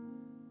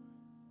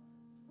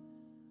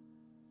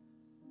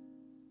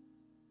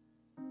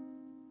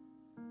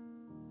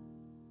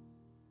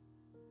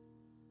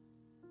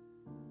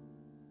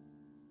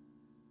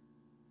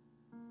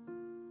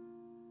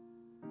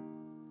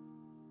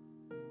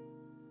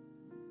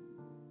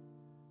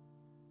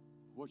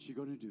 What's she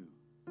going to do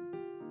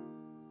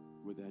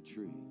with that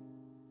tree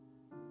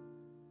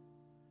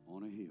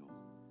on a hill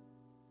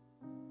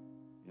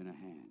in a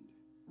hand?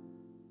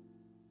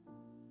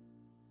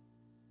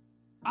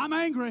 I'm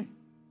angry.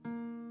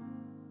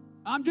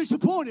 I'm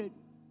disappointed.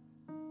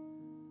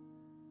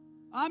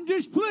 I'm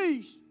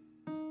displeased.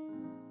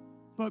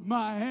 But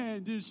my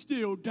hand is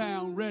still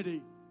down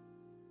ready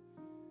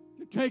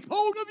to take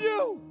hold of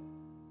you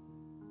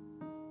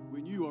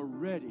when you are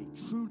ready,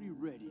 truly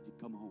ready to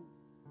come home.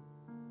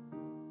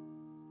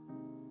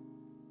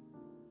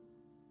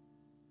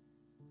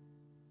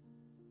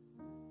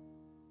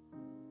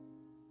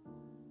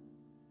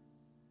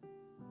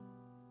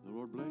 The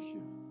Lord bless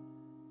you.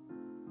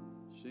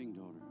 Sing,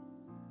 daughter.